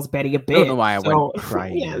like calls Betty a bitch. I don't know why I went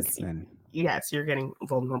crying. Yes, you're getting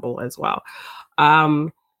vulnerable as well.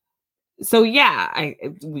 So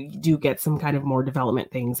we do get some kind of more development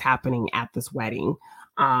things happening at this wedding.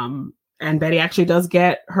 And Betty actually does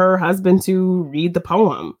get her husband to read the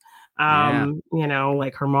poem.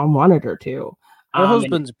 Like her mom wanted her to. Her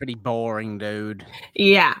husband's a pretty boring dude.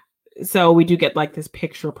 Yeah. So we do get like this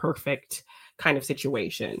picture perfect kind of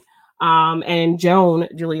situation. And Joan,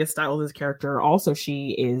 Julia Stiles' character, also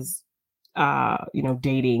she is,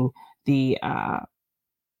 dating the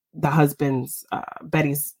husband's,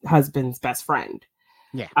 Betty's husband's best friend.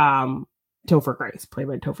 Yeah. Topher Grace, played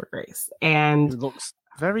by Topher Grace. And he looks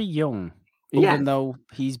very young, even though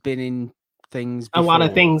he's been in things before. A lot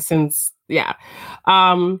of things since, but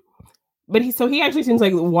he actually seems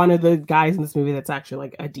like one of the guys in this movie that's actually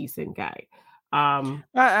like a decent guy.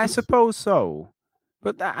 I suppose so.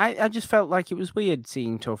 But I just felt like it was weird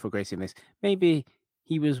seeing Topher Grace in this. Maybe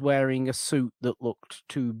he was wearing a suit that looked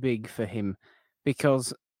too big for him,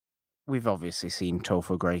 because we've obviously seen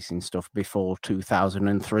Topher Grace in stuff before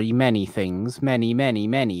 2003. Many things, many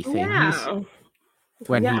things. Yeah.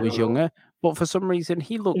 When he Yeah. was younger, but for some reason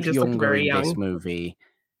he He looked just looked younger very in this young. movie.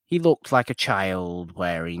 He looked like a child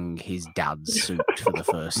wearing his dad's suit for the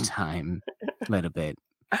first time. A little bit.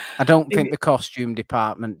 I don't think the costume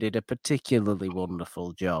department did a particularly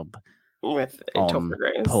wonderful job With on Topher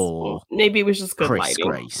Grace. Paul Maybe it was just good Chris lighting.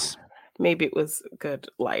 Grace. Maybe it was good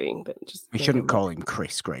lighting that just We made shouldn't him call him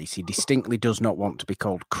Chris Grace. He distinctly does not want to be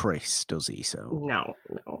called Chris, does he? So no.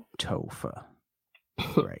 Topher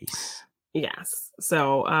Grace. Yes.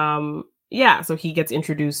 So yeah, so he gets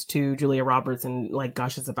introduced to Julia Roberts and like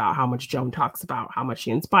gushes about how much Joan talks about how much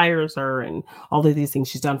she inspires her and all of these things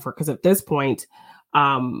she's done for, because at this point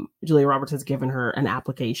Julia Roberts has given her an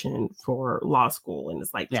application for law school and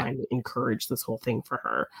is like trying to encourage this whole thing for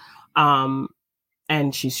her.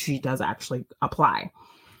 And she does actually apply.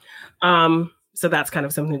 So that's kind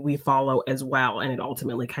of something we follow as well, and it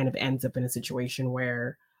ultimately kind of ends up in a situation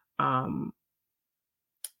where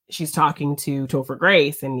she's talking to Topher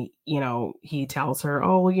Grace, and he tells her,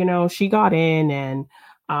 "Oh, well, she got in, and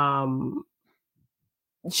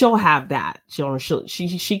she'll have that.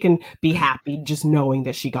 She can be happy just knowing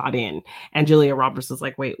that she got in." And Julia Roberts is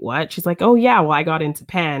like, "Wait, what?" She's like, "Oh yeah, well I got into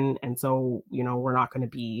Penn, and so we're not going to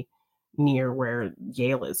be near where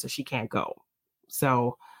Yale is, so she can't go."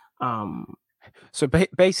 So,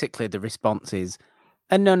 basically the response is,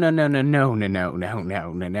 no.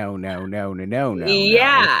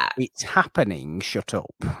 Yeah. It's happening. Shut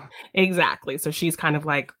up. Exactly. So she's kind of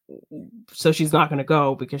like, so she's not going to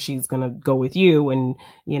go because she's going to go with you and,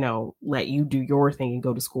 let you do your thing and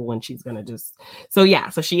go to school. And she's going to just, so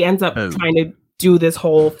she ends up trying to do this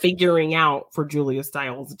whole figuring out for Julia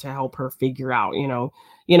Stiles to help her figure out,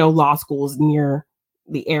 law school is near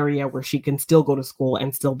the area where she can still go to school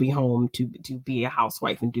and still be home to be a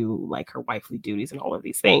housewife and do like her wifely duties and all of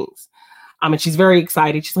these things. And she's very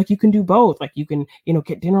excited. She's like, you can do both. Like you can,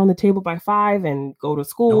 get dinner on the table by 5 and go to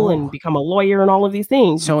school and become a lawyer and all of these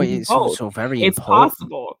things. So it's so very it's important.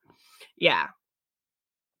 Possible. Yeah.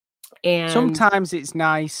 And sometimes it's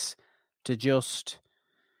nice to just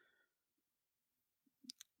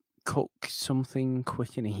cook something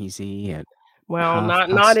quick and easy. Well, not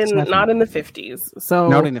in the 50s. So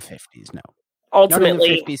not in the 50s, no. Ultimately,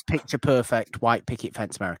 not in the 50s, picture perfect white picket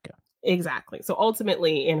fence America. Exactly. So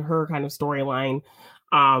ultimately, in her kind of storyline,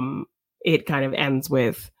 it kind of ends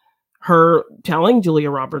with her telling Julia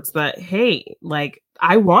Roberts that, hey, like,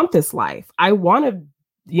 I want this life. I want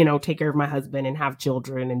to, take care of my husband and have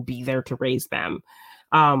children and be there to raise them.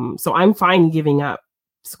 So I'm fine giving up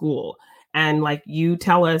school. And like you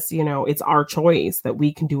tell us, it's our choice that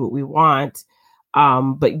we can do what we want.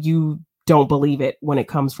 But you don't believe it when it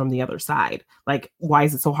comes from the other side. Like, why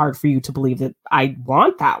is it so hard for you to believe that I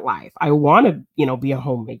want that life? I want to, be a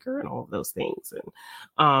homemaker and all of those things.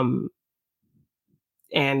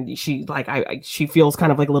 And she like, she feels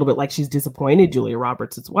kind of like a little bit like she's disappointed Julia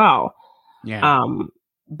Roberts as well. Yeah.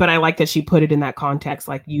 But I like that she put it in that context.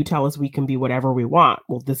 Like, you tell us we can be whatever we want.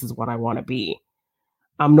 Well, this is what I want to be.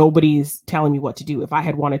 Nobody's telling me what to do. If I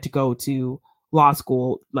had wanted to go to law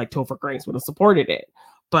school, like Topher Grace would have supported it.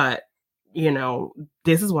 But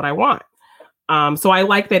this is what I want. So I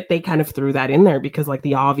like that they kind of threw that in there, because like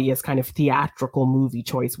the obvious kind of theatrical movie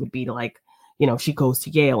choice would be to like, she goes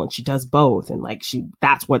to Yale and she does both. And like,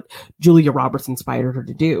 that's what Julia Roberts inspired her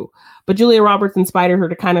to do. But Julia Roberts inspired her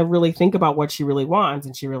to kind of really think about what she really wants.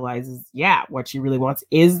 And she realizes, what she really wants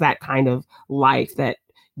is that kind of life that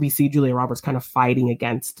we see Julia Roberts kind of fighting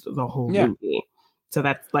against the whole movie. So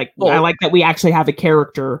that's like, I like that we actually have a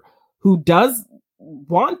character who does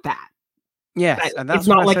want that. Yes, and that's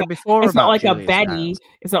what I said before. It's not like a Betty.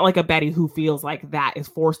 It's not like a Betty who feels like that is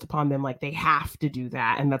forced upon them, like they have to do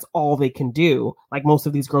that, and that's all they can do. Like most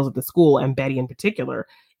of these girls at the school, and Betty in particular,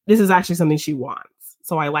 this is actually something she wants.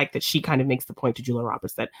 So I like that she kind of makes the point to Julia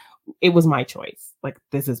Roberts that it was my choice. Like,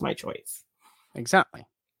 this is my choice. Exactly.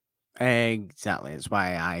 It's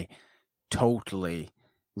why I totally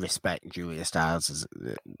respect Julia Stiles as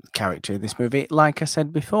a character in this movie. Like I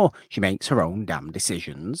said before, she makes her own damn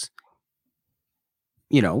decisions.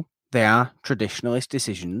 They are traditionalist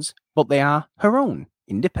decisions, but they are her own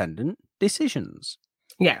independent decisions.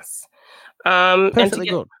 Yes. Perfectly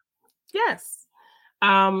good. Yes.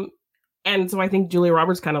 And so I think Julia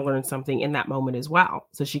Roberts kind of learned something in that moment as well.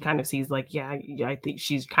 So she kind of sees like, I think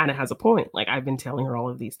she's kind of has a point. Like, I've been telling her all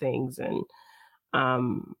of these things, and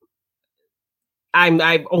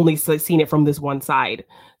I've only seen it from this one side.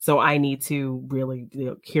 So I need to really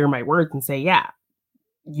hear my words and say,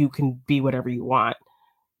 you can be whatever you want,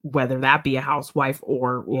 whether that be a housewife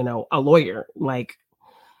or, a lawyer. Like,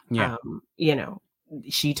 Yeah. You know,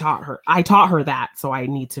 I taught her that, so I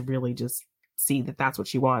need to really just see that that's what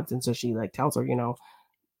she wants. And so she like tells her, you know,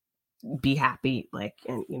 be happy, like,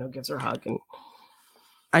 and, you know, gives her a hug. And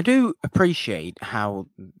I do appreciate how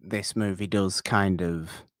this movie does kind of,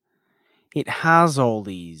 it has all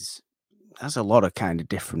these, has a lot of kind of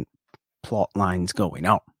different plot lines going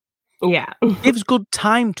on. yeah. Gives good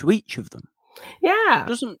time to each of them. Yeah.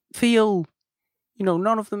 Doesn't feel, you know,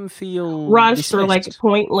 none of them feel Rushed or like dismissed.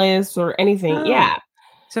 pointless or anything. No. Yeah.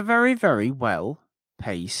 It's a very, very well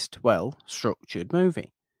paced, well structured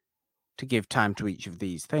movie to give time to each of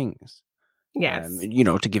these things. Yes. You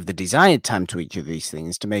know, to give the desired time to each of these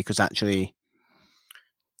things to make us actually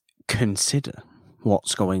consider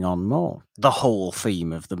what's going on more. The whole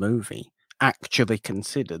theme of the movie. Actually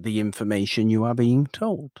consider the information you are being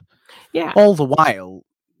told. Yeah. All the while,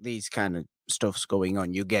 these kind of stuff's going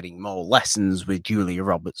on. You're getting more lessons with Julia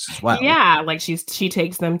Roberts as well. Yeah. Like she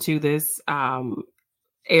takes them to this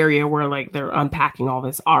area where like they're unpacking all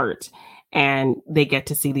this art, and they get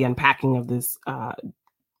to see the unpacking of this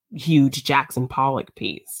huge Jackson Pollock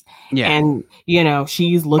piece. Yeah. And, you know,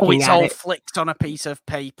 she's looking it's at all it. flicked on a piece of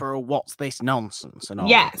paper, or what's this nonsense? And all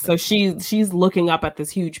Yeah, of so it. she's looking up at this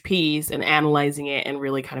huge piece and analyzing it and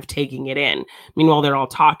really kind of taking it in. Meanwhile, they're all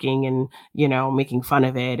talking and, you know, making fun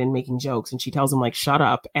of it and making jokes. And she tells them, like, shut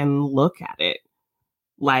up and look at it.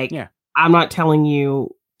 Like, Yeah. I'm not telling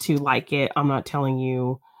you to like it. I'm not telling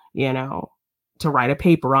you, you know, to write a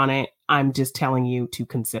paper on it. I'm just telling you to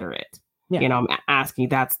consider it. Yeah. You know, I'm asking,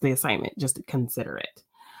 that's the assignment, just to consider it.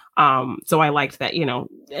 So I liked that, you know,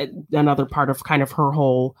 another part of kind of her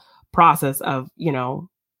whole process of, you know,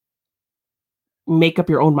 make up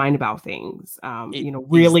your own mind about things, you know,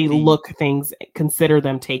 really look things, consider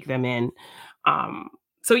them, take them in.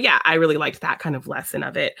 So yeah, I really liked that kind of lesson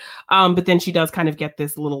of it. But then she does kind of get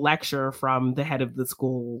this little lecture from the head of the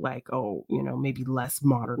school, like, oh, you know, maybe less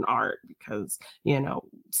modern art because, you know,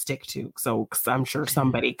 stick to. So I'm sure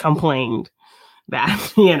somebody complained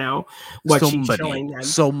that, you know, what she's showing them.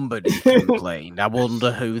 Somebody complained. I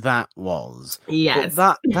wonder who that was. Yes.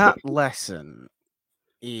 But that lesson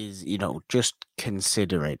is, you know, just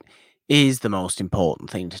consider it, is the most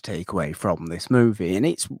important thing to take away from this movie. And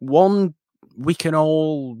it's one we can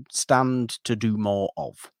all stand to do more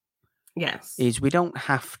of. Yes. Is we don't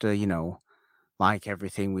have to, you know, like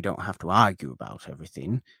everything, we don't have to argue about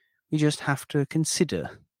everything. We just have to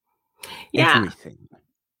consider everything.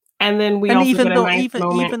 And then we also even get a nice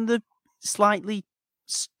moment. Even the slightly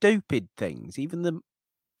stupid things, even the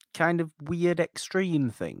kind of weird extreme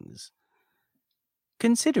things,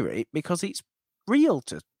 consider it because it's real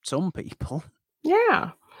to some people.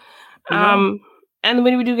 Yeah. You know? And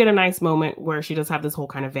then we do get a nice moment where she does have this whole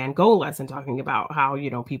kind of Van Gogh lesson talking about how,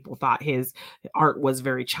 you know, people thought his art was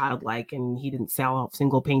very childlike and he didn't sell a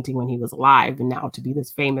single painting when he was alive. And now to be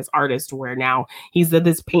this famous artist where now he's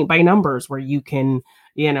this paint by numbers where you can,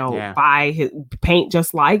 you know, buy his paint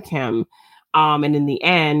just like him. And in the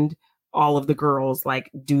end, all of the girls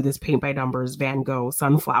like do this paint by numbers Van Gogh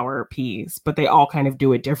sunflower piece, but they all kind of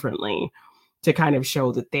do it differently to kind of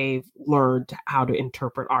show that they've learned how to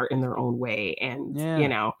interpret art in their own way. And, you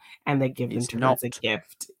know, and they give them to her as a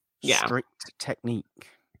gift. Yeah. Strict technique.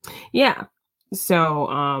 Yeah.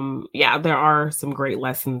 So, yeah, there are some great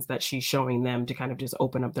lessons that she's showing them to kind of just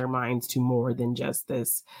open up their minds to more than just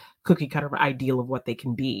this cookie cutter ideal of what they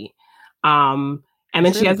can be. And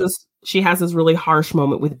then she has this really harsh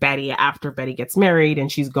moment with Betty after Betty gets married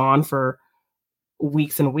and she's gone for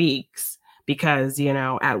weeks and weeks. Because, you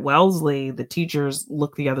know, at Wellesley, the teachers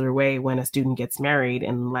look the other way when a student gets married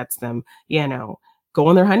and lets them, you know, go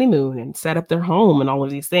on their honeymoon and set up their home and all of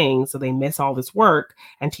these things. So they miss all this work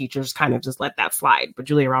and teachers kind of just let that slide. But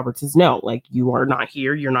Julia Roberts says, no, like you are not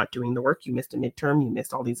here. You're not doing the work. You missed a midterm. You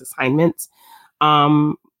missed all these assignments.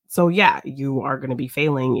 So, yeah, you are going to be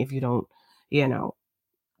failing if you don't, you know,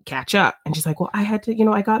 catch up. And she's like, well, I had to, you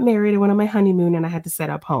know, I got married. I went on my honeymoon and I had to set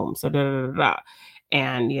up home. So, da, da, da, da.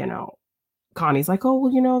 And, you know, Connie's like, oh,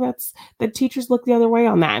 well, you know, that's the teachers look the other way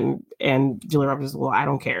on that. And Julia Roberts is, well, I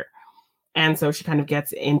don't care. And so she kind of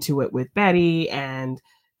gets into it with Betty and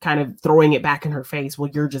kind of throwing it back in her face. Well,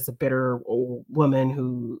 you're just a bitter old woman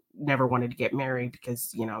who never wanted to get married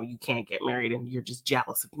because, you know, you can't get married and you're just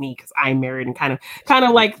jealous of me because I'm married, and kind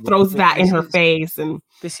of like throws that in her face. And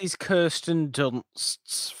this is Kirsten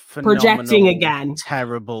Dunst's projecting again.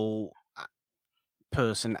 Terrible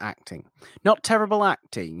person acting. Not terrible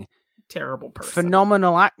acting. Terrible person.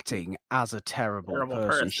 Phenomenal acting as a terrible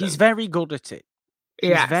person. She's very good at it.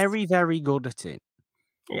 She's very, very good at it.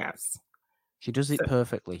 Yes. She does it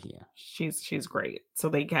perfectly here. She's great. So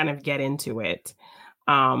they kind of get into it.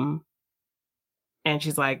 And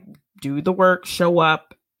she's like, do the work, show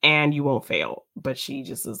up, and you won't fail. But she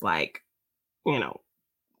just is like,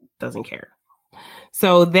 doesn't care.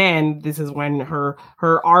 So then this is when her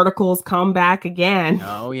articles come back again.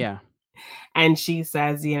 Oh yeah. And she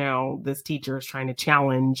says, this teacher is trying to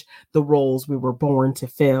challenge the roles we were born to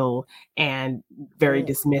fill, and very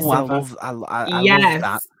dismissive. I love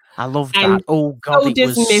that. I love that. Oh God, so it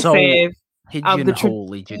was so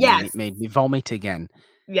pigeonholy. Yes. It made me vomit again.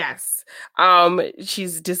 Yes.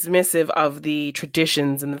 She's dismissive of the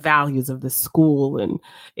traditions and the values of the school, and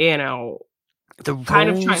the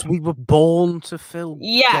roles we were born to fill.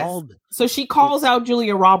 Yes. God. So she calls out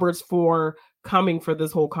Julia Roberts for coming for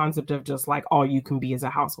this whole concept of just like all you can be as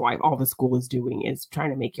a housewife. All the school is doing is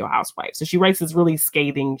trying to make you a housewife. So she writes this really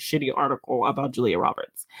scathing, shitty article about Julia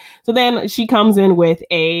Roberts. So then she comes in with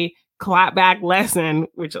a clapback lesson,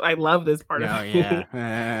 which I love this part of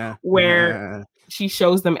it, where she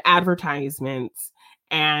shows them advertisements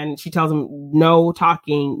and she tells them, no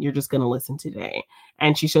talking, you're just going to listen today.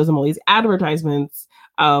 And she shows them all these advertisements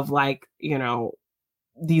of like,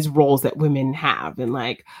 these roles that women have, and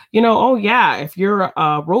like, oh yeah, if you're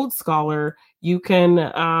a Rhodes Scholar, you can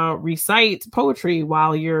recite poetry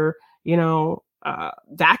while you're vacuuming.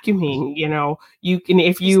 You can,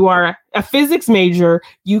 if you are a physics major,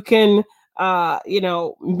 you can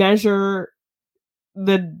measure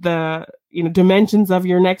the dimensions of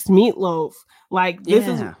your next meatloaf. Like this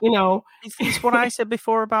is it's what I said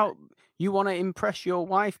before about you want to impress your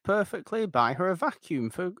wife perfectly, buy her a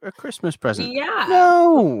vacuum for a Christmas present. Yeah.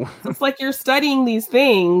 No. It's like you're studying these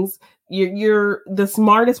things. You're the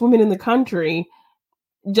smartest woman in the country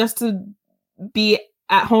just to be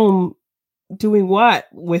at home doing what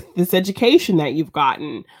with this education that you've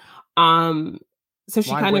gotten. So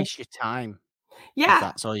she kind of waste your time. Yeah. If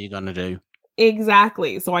that's all you're going to do.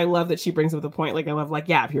 Exactly. So I love that she brings up the point. Like, I love, like,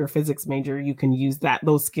 yeah, if you're a physics major, you can use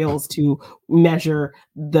those skills to measure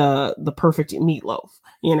the perfect meatloaf,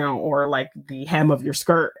 or like the hem of your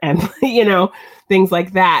skirt and, things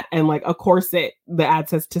like that. And like a corset, the ad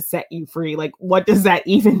says to set you free. Like, what does that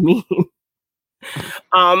even mean?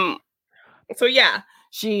 So yeah,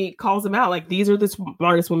 she calls them out. Like, these are the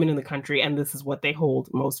smartest women in the country, and this is what they hold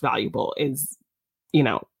most valuable is,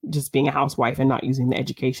 just being a housewife and not using the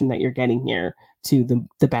education that you're getting here to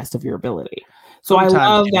the best of your ability. So sometimes I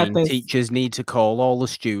love that teachers need to call all the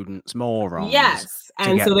students morons. Yes.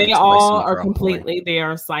 And so they all are completely, they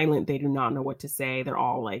are silent. They do not know what to say. They're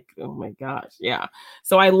all like, oh my gosh. Yeah.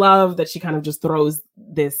 So I love that she kind of just throws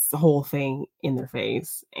this whole thing in their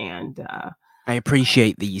face. And I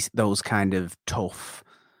appreciate those kind of tough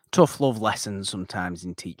love lessons sometimes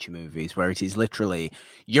in teacher movies where it is literally,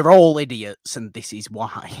 you're all idiots and this is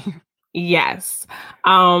why. Yes.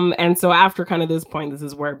 And so after kind of this point, this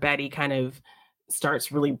is where Betty kind of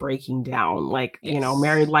starts really breaking down. Like,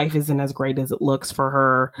 married life isn't as great as it looks for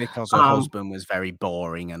her. Because her husband was very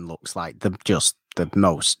boring and looks like the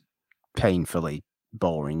most painfully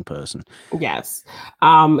boring person. Yes.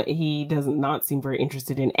 He does not seem very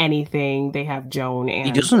interested in anything. They have Joan and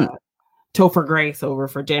he doesn't. Topher Grace over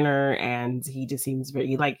for dinner, and he just seems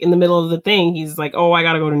very like in the middle of the thing. He's like, "Oh, I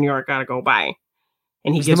gotta go to New York, gotta go bye."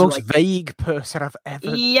 And he's the most vague person I've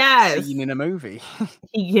ever seen in a movie.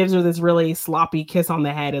 He gives her this really sloppy kiss on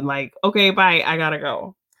the head and like, "Okay, bye, I gotta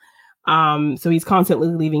go." So he's constantly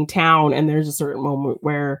leaving town, and there's a certain moment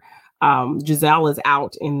where Giselle is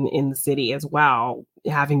out in the city as well,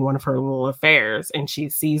 having one of her little affairs, and she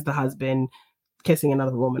sees the husband kissing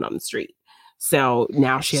another woman on the street. So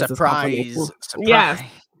now she has surprise.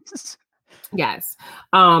 Yes.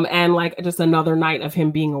 And like just another night of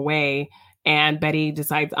him being away, and Betty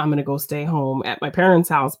decides, I'm gonna go stay home at my parents'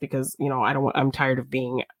 house because I'm tired of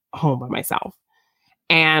being home by myself.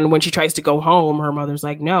 And when she tries to go home, her mother's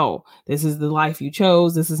like, no, this is the life you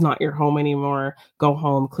chose. This is not your home anymore. Go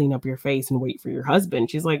home, clean up your face, and wait for your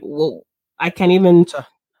husband. She's like, well, I can't even. It's a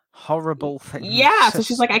horrible thing. Yeah. So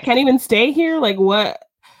she's like, I can't even stay here. Like, what?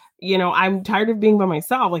 I'm tired of being by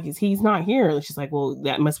myself. Like, he's not here. She's like, well,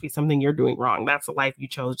 that must be something you're doing wrong. That's the life you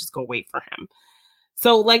chose. Just go wait for him.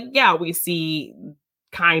 So, like, yeah, we see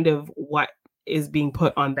kind of what is being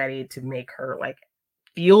put on Betty to make her like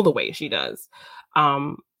feel the way she does.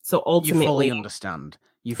 So ultimately, you fully understand.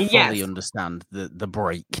 You fully understand the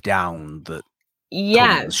breakdown that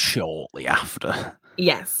comes shortly after.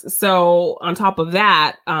 Yes. So on top of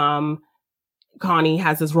that, Connie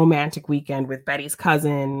has this romantic weekend with Betty's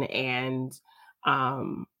cousin, and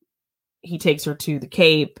he takes her to the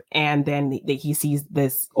Cape, and then he sees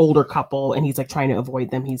this older couple, and he's like trying to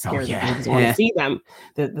avoid them. He's scared that he doesn't want to see them.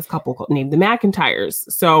 This couple named the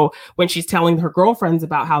McIntyres. So when she's telling her girlfriends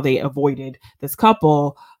about how they avoided this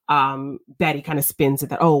couple, Betty kind of spins it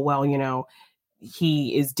that, oh, well, you know,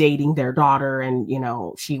 he is dating their daughter, and you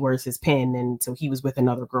know, she wears his pin, and so he was with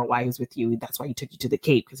another girl while he was with you. That's why he took you to the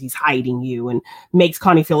Cape, because he's hiding you, and makes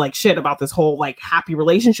Connie feel like shit about this whole like happy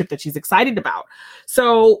relationship that she's excited about.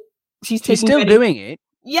 So she's still Betty. Doing it.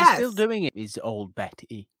 Yes, she's still doing it. Is old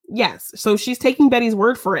Betty? Yes. So she's taking Betty's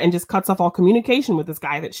word for it and just cuts off all communication with this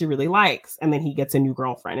guy that she really likes. And then he gets a new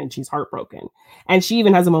girlfriend, and she's heartbroken. And she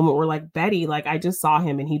even has a moment where, like, Betty, like, I just saw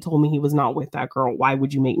him and he told me he was not with that girl. Why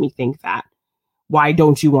would you make me think that? Why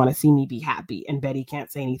don't you want to see me be happy? And Betty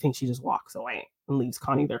can't say anything. She just walks away and leaves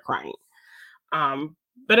Connie there crying.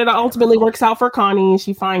 But it ultimately works out for Connie.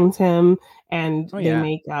 She finds him, and they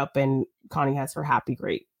make up, and Connie has her happy,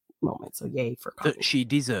 great moment. So yay for Connie. That she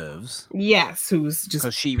deserves. Yes, who's just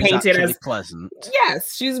because she was actually as pleasant.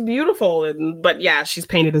 Yes, she's beautiful, but yeah, she's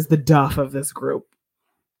painted as the duff of this group,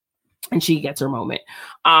 and she gets her moment.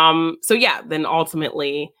 So yeah, then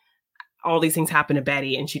ultimately all these things happen to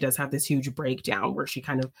Betty, and she does have this huge breakdown where she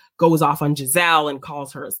kind of goes off on Giselle and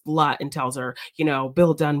calls her a slut and tells her, you know,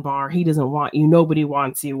 Bill Dunbar, he doesn't want you, nobody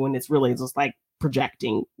wants you, when it's really just like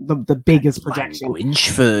projecting the biggest projection. Language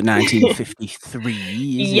for 1953.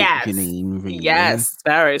 Yes. Really? Yes,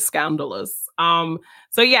 very scandalous.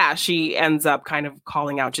 So yeah, she ends up kind of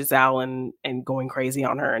calling out Giselle and going crazy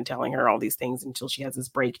on her and telling her all these things until she has this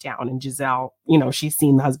breakdown. And Giselle, you know, she's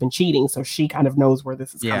seen the husband cheating, so she kind of knows where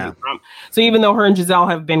this is coming from. So even though her and Giselle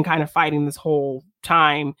have been kind of fighting this whole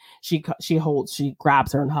time, she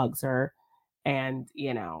grabs her and hugs her, and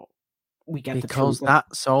you know, we get because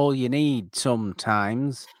that's all you need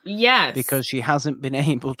sometimes. Yes, because she hasn't been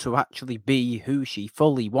able to actually be who she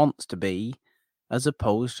fully wants to be, as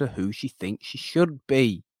opposed to who she thinks she should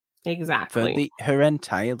be. Exactly. For her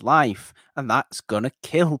entire life, and that's gonna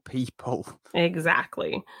kill people.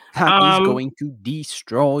 Exactly. That is going to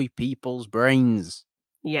destroy people's brains.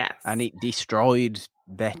 Yes. And it destroyed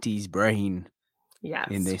Betty's brain. Yes,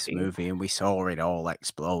 in this movie, and we saw it all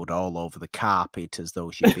explode all over the carpet as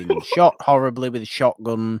though she'd been shot horribly with a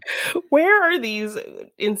shotgun. Where are these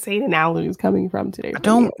insane analogies coming from today? I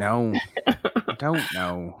don't know. I don't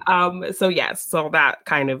know. So yes, so that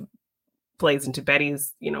kind of plays into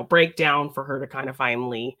Betty's, you know, breakdown for her to kind of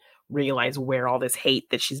finally realize where all this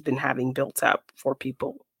hate that she's been having built up for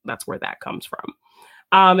people, that's where that comes from.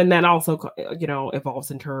 And then also, you know,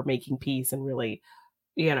 evolves into her making peace and really,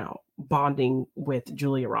 you know, bonding with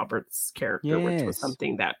Julia Roberts' character, which was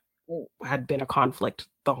something that had been a conflict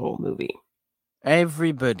the whole movie.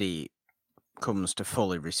 Everybody comes to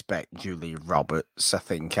fully respect Julia Roberts, I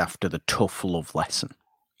think, after the tough love lesson.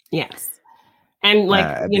 Yes. And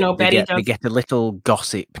like, you know, Betty they get a little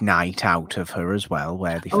gossip night out of her as well,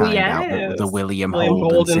 where they find out that the William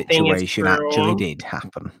Holden situation actually did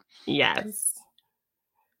happen. Yes.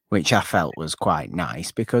 Which I felt was quite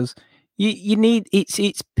nice, because you need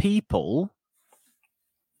it's people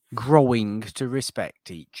growing to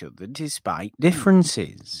respect each other despite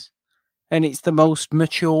differences, and it's the most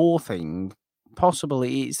mature thing possible.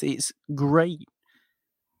 It's great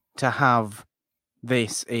to have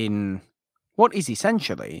this in what is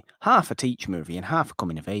essentially half a teach movie and half a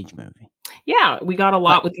coming of age movie. Yeah, we got a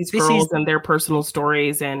lot with these girls and their personal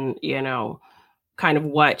stories, and you know, kind of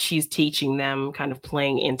what she's teaching them, kind of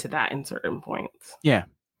playing into that in certain points. Yeah.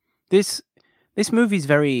 This movie is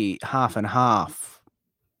very half and half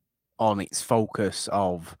on its focus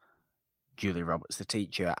of Julia Roberts, the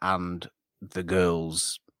teacher, and the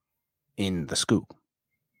girls in the school.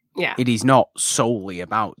 Yeah. It is not solely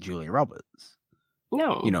about Julia Roberts.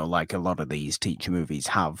 No. You know, like a lot of these teacher movies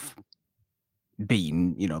have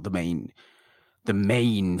been, you know, the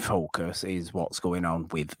main focus is what's going on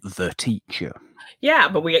with the teacher. Yeah,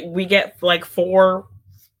 but we get like 4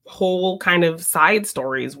 whole kind of side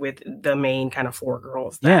stories with the main kind of 4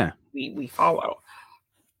 girls that we follow.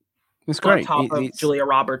 It's great. On top of Julia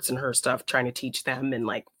Roberts and her stuff, trying to teach them and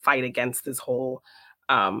like fight against this whole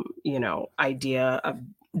you know, idea of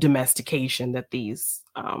domestication that these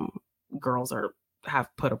girls have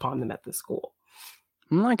put upon them at the school.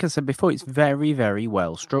 Like I said before, it's very, very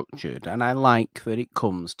well structured, and I like that it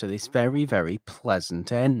comes to this very, very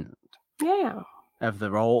pleasant end. Yeah. Of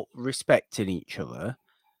they're all respecting each other.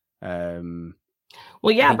 Well,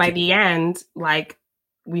 yeah, by the end, like,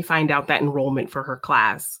 we find out that enrollment for her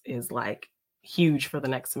class is like huge for the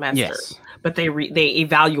next semester. Yes. But they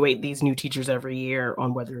evaluate these new teachers every year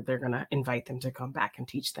on whether they're going to invite them to come back and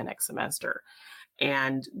teach the next semester.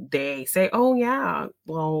 And they say, oh yeah,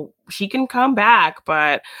 well, she can come back,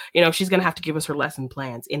 but she's gonna have to give us her lesson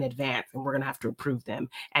plans in advance, and we're gonna have to approve them,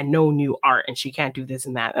 and no new art, and she can't do this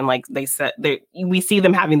and that. And like they said, we see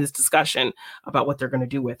them having this discussion about what they're gonna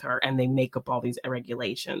do with her, and they make up all these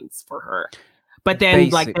regulations for her. But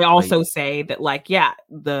then like they also say that like, yeah,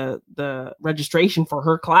 the registration for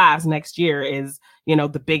her class next year is,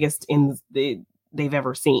 the biggest they've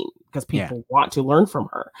ever seen, because people want to learn from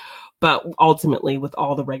her. But ultimately, with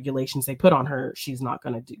all the regulations they put on her, she's not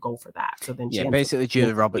going to go for that. So then basically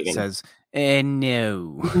Julia Roberts says,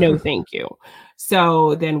 no, thank you.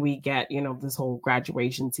 So then we get, this whole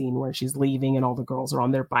graduation scene where she's leaving and all the girls are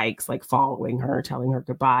on their bikes, like following her, telling her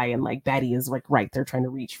goodbye. And like Betty is like right there trying to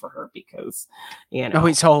reach for her because,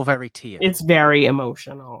 it's all very tearful. It's very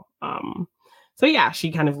emotional. So yeah,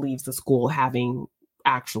 she kind of leaves the school having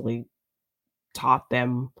actually taught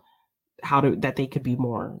them that they could be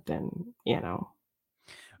more than,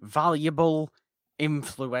 valuable,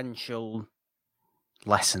 influential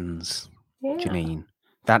lessons. Janine,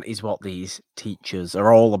 that is what these teachers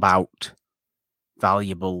are all about.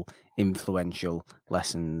 Valuable, influential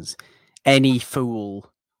lessons. Any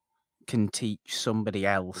fool can teach somebody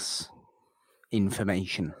else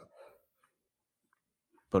information,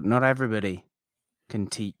 but not everybody can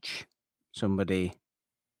teach somebody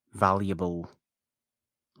valuable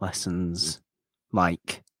lessons,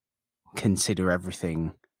 like consider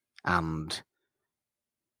everything and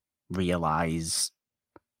realize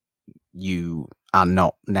you are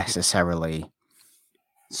not necessarily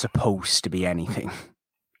supposed to be anything.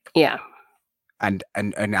 Yeah. And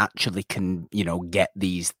actually can, get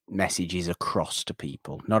these messages across to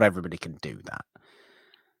people. Not everybody can do that.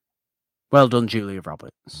 Well done, Julia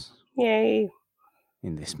Roberts. Yay.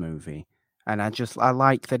 In this movie. And I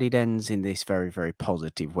like that it ends in this very, very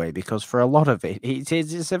positive way, because for a lot of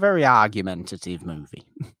it's a very argumentative movie.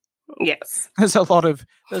 Yes. There's a lot of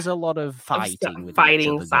fighting with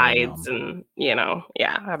fighting sides, and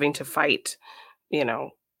having to fight,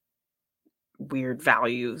 weird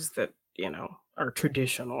values that, are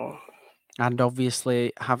traditional. And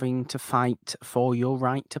obviously having to fight for your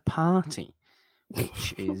right to party,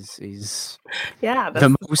 which is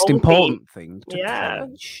the most important thing to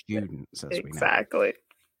college students, as we know. Exactly.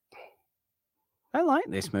 I like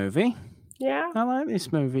this movie. Yeah. I like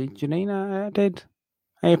this movie, Janina. I did.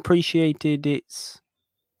 I appreciated its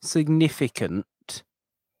significant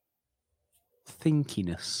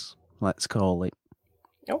thinkiness, let's call it.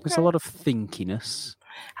 Okay. There's a lot of thinkiness.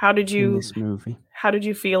 In this movie? How did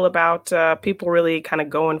you feel about people really kind of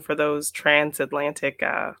going for those transatlantic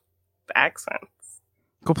accents?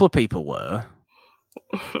 A couple of people were.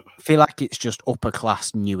 I feel like it's just upper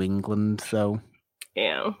class New England, though.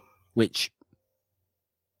 Yeah. Which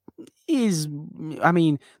is,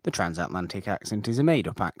 the transatlantic accent is a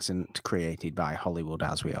made-up accent created by Hollywood,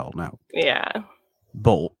 as we all know. Yeah.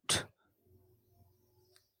 But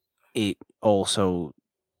it also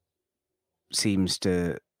seems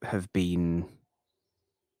to have been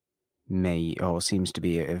made, or seems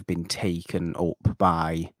to have been taken up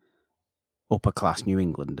by upper class New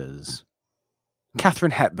Englanders.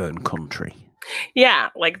 Katharine Hepburn country. Yeah,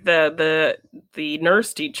 like the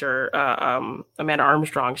nurse teacher, Amanda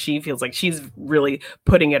Armstrong, she feels like she's really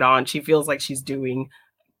putting it on. She feels like she's doing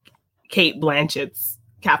Kate Blanchett's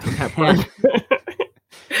Katharine Hepburn.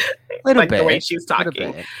 The way she's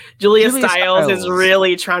talking. Julia Stiles is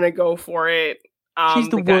really trying to go for it. She's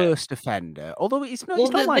the worst offender. Although it's not.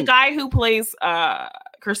 The guy who plays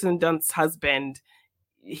Kirsten Dunst's husband,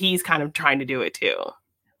 he's kind of trying to do it too.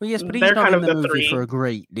 Well, yes, but he's not in the movie for a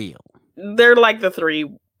great deal. They're like the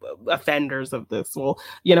three offenders of this. Well,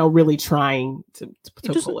 really trying to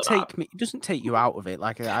pull it off. It doesn't take you out of it.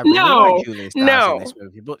 Like I really like Julia Stiles in this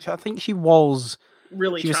movie, but I think she was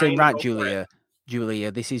really. She was saying, right,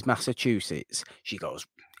 Julia, this is Massachusetts. She goes,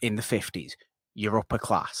 in the 50s, you're upper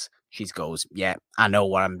class. She goes, yeah, I know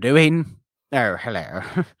what I'm doing. Oh, hello.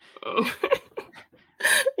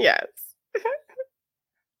 Yes.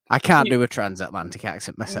 I can't do a transatlantic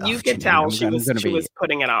accent myself. You could tell she was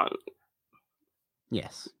putting it on.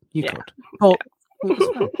 Yes, you could. But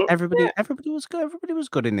everybody was good. Everybody was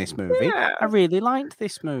good in this movie. Yeah. I really liked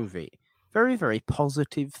this movie. Very, very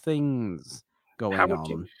positive things going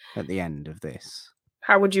on at the end of this.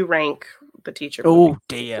 How would you rank the teacher? Oh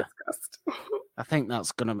dear. I think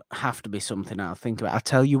that's going to have to be something I'll think about. I'll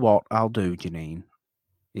tell you what I'll do, Janine,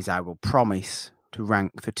 is I will promise to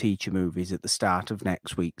rank the teacher movies at the start of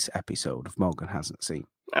next week's episode of Morgan Hasn't Seen.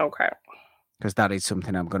 Okay. Because that is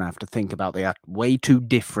something I'm going to have to think about. They are way too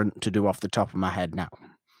different to do off the top of my head now.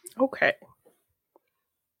 Okay.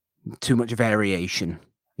 Too much variation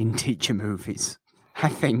in teacher movies I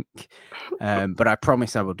think. But I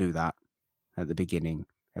promise I will do that at the beginning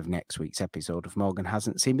of next week's episode of Morgan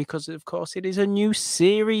Hasn't Seen, because, of course, it is a new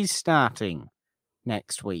series starting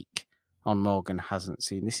next week on Morgan Hasn't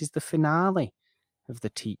Seen. This is the finale of the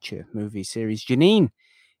Teacher movie series. Janine,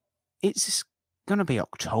 it's going to be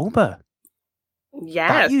October. Yes.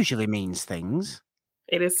 That usually means things.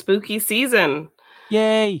 It is spooky season.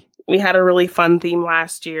 Yay. We had a really fun theme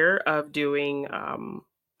last year of doing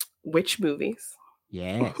witch movies.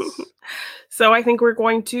 Yes. So I think we're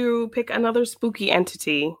going to pick another spooky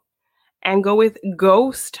entity and go with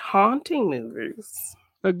ghost haunting movies.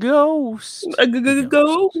 A ghost. A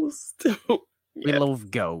ghost. We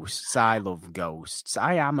love ghosts. I love ghosts.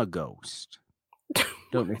 I am a ghost.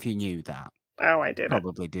 Don't know if you knew that. Oh, I didn't.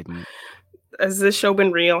 Probably didn't. Has this show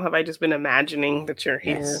been real? Have I just been imagining that you're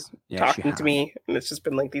here talking to me, and it's just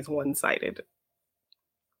been like these one-sided?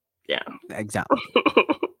 Yeah. Exactly.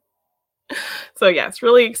 So yes,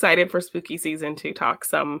 really excited for spooky season to talk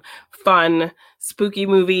some fun spooky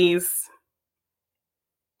movies.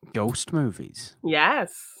 Ghost movies.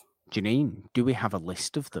 Yes. Janine, do we have a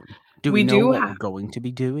list of them? Do we know what we're going to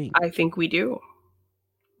be doing? I think we do.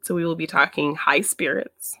 So we will be talking High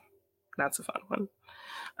Spirits. That's a fun one.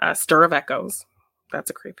 Stir of Echoes. That's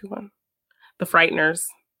a creepy one. The Frighteners.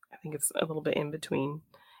 I think it's a little bit in between.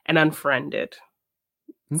 And Unfriended.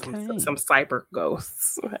 Okay. Some cyber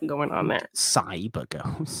ghosts going on there. Cyber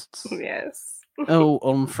ghosts. Yes. Oh,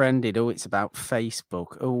 Unfriended. Oh, it's about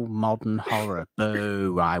Facebook. Oh, modern horror.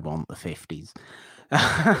 Boo, I want the 50s.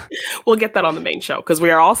 We'll get that on the main show, because we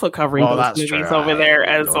are also covering those movies over there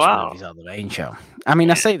as well. Movies on the main show. I mean,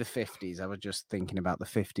 I say the 50s. I was just thinking about the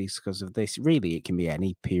 50s because of this. Really, it can be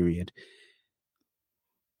any period.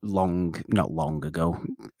 Not long ago,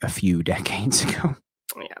 a few decades ago.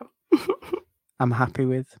 Yeah. I'm happy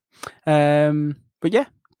with. But yeah,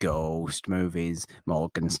 ghost movies.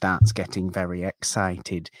 Morgan starts getting very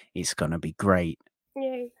excited. It's going to be great.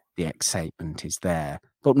 Yay. The excitement is there.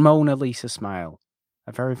 But Mona Lisa Smile,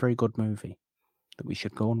 a very, very good movie that we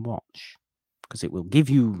should go and watch, because it will give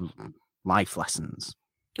you life lessons.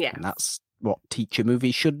 Yeah. And that's what teacher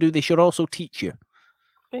movies should do. They should also teach you.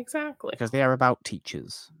 Exactly. Because they are about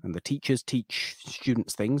teachers. And the teachers teach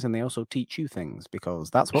students things, and they also teach you things, because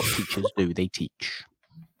that's what teachers do. They teach.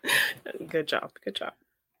 Good job. Good job.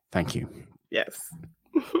 Thank you. Yes.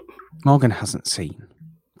 Morgan Hasn't Seen.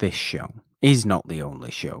 This show is not the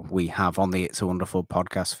only show we have on the It's a Wonderful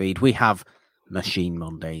podcast feed. We have Machine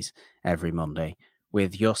Mondays every Monday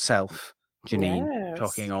with yourself, Janine,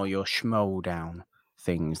 talking all your schmo down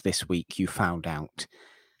things. This week you found out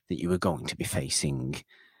that you were going to be facing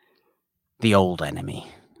the old enemy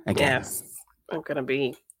again. Yes, I'm going to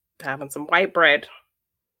be having some white bread.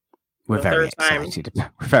 We're very excited.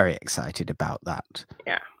 We're very excited about that.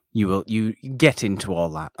 Yeah. You get into all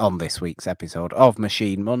that on this week's episode of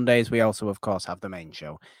Machine Mondays. We also, of course, have the main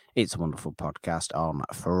show, It's a Wonderful Podcast, on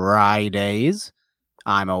Fridays.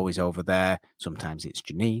 I'm always over there. Sometimes it's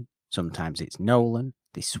Janine. Sometimes it's Nolan.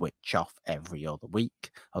 They switch off every other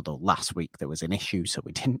week. Although last week there was an issue, so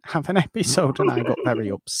we didn't have an episode, and I got very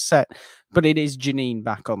upset. But it is Janine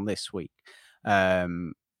back on this week.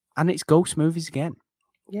 And it's ghost movies again.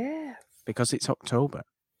 Yes. Because it's October.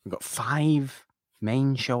 We've got 5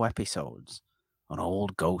 main show episodes on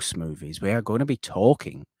old ghost movies. We are going to be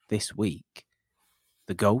talking this week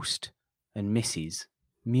The Ghost and Mrs.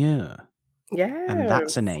 Muir. Yeah. And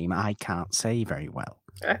that's a name I can't say very well.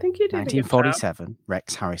 I think you did. 1947,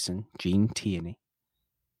 Rex Harrison, Gene Tierney,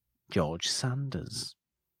 George Sanders.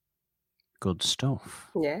 Good stuff.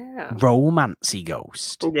 Yeah. Romancy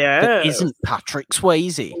ghost. Yeah. That isn't Patrick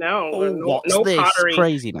Swayze. No. What's this pottery.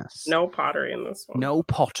 Craziness? No pottery in this one. No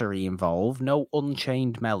pottery involved. No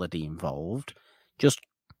Unchained Melody involved. Just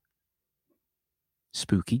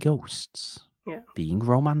spooky ghosts. Yeah. Being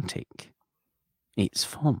romantic. It's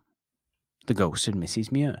fun. The Ghost and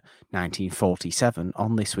Mrs. Muir, 1947,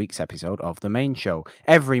 on this week's episode of the main show.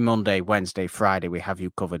 Every Monday, Wednesday, Friday, we have you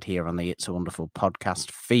covered here on the It's a Wonderful podcast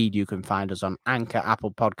feed. You can find us on Anchor,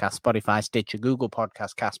 Apple Podcasts, Spotify, Stitcher, Google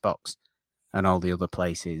Podcasts, CastBox, and all the other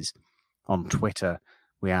places. On Twitter,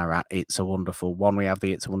 we are at It's a Wonderful One. We have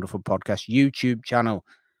the It's a Wonderful Podcast YouTube channel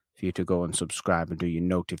for you to go and subscribe and do your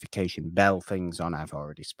notification bell things on. I've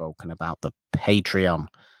already spoken about the Patreon,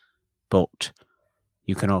 but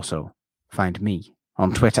you can also find me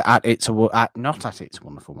on Twitter at not at It's a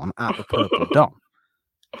Wonderful One, at the Purple Don,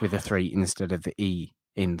 with a 3 instead of the E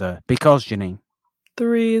in the, because Janine,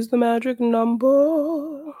 3 is the magic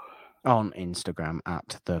number. On Instagram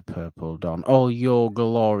at the Purple Don. All your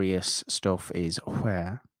glorious stuff is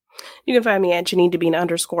where? You can find me at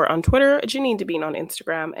JanineDeBean_ on Twitter, JanineDeBean on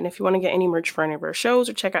Instagram. And if you want to get any merch for any of our shows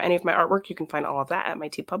or check out any of my artwork, you can find all of that at my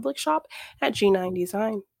TeePublic shop at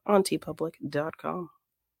G9Design on teepublic.com.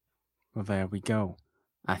 Well, there we go.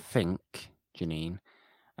 I think, Janine,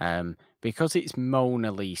 because it's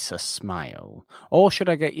Mona Lisa Smile, or should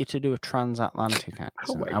I get you to do a transatlantic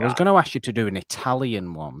accent? I was going to ask you to do an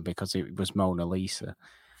Italian one because it was Mona Lisa.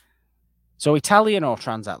 So Italian or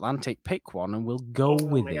transatlantic, pick one and we'll go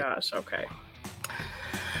with it. Oh my gosh, okay.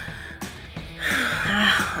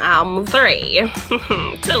 3,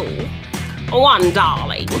 2, 1,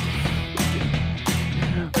 darling.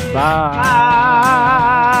 Bye.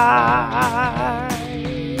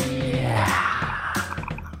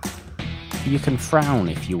 You can frown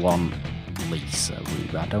if you want, Lisa.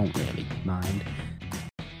 I don't really mind.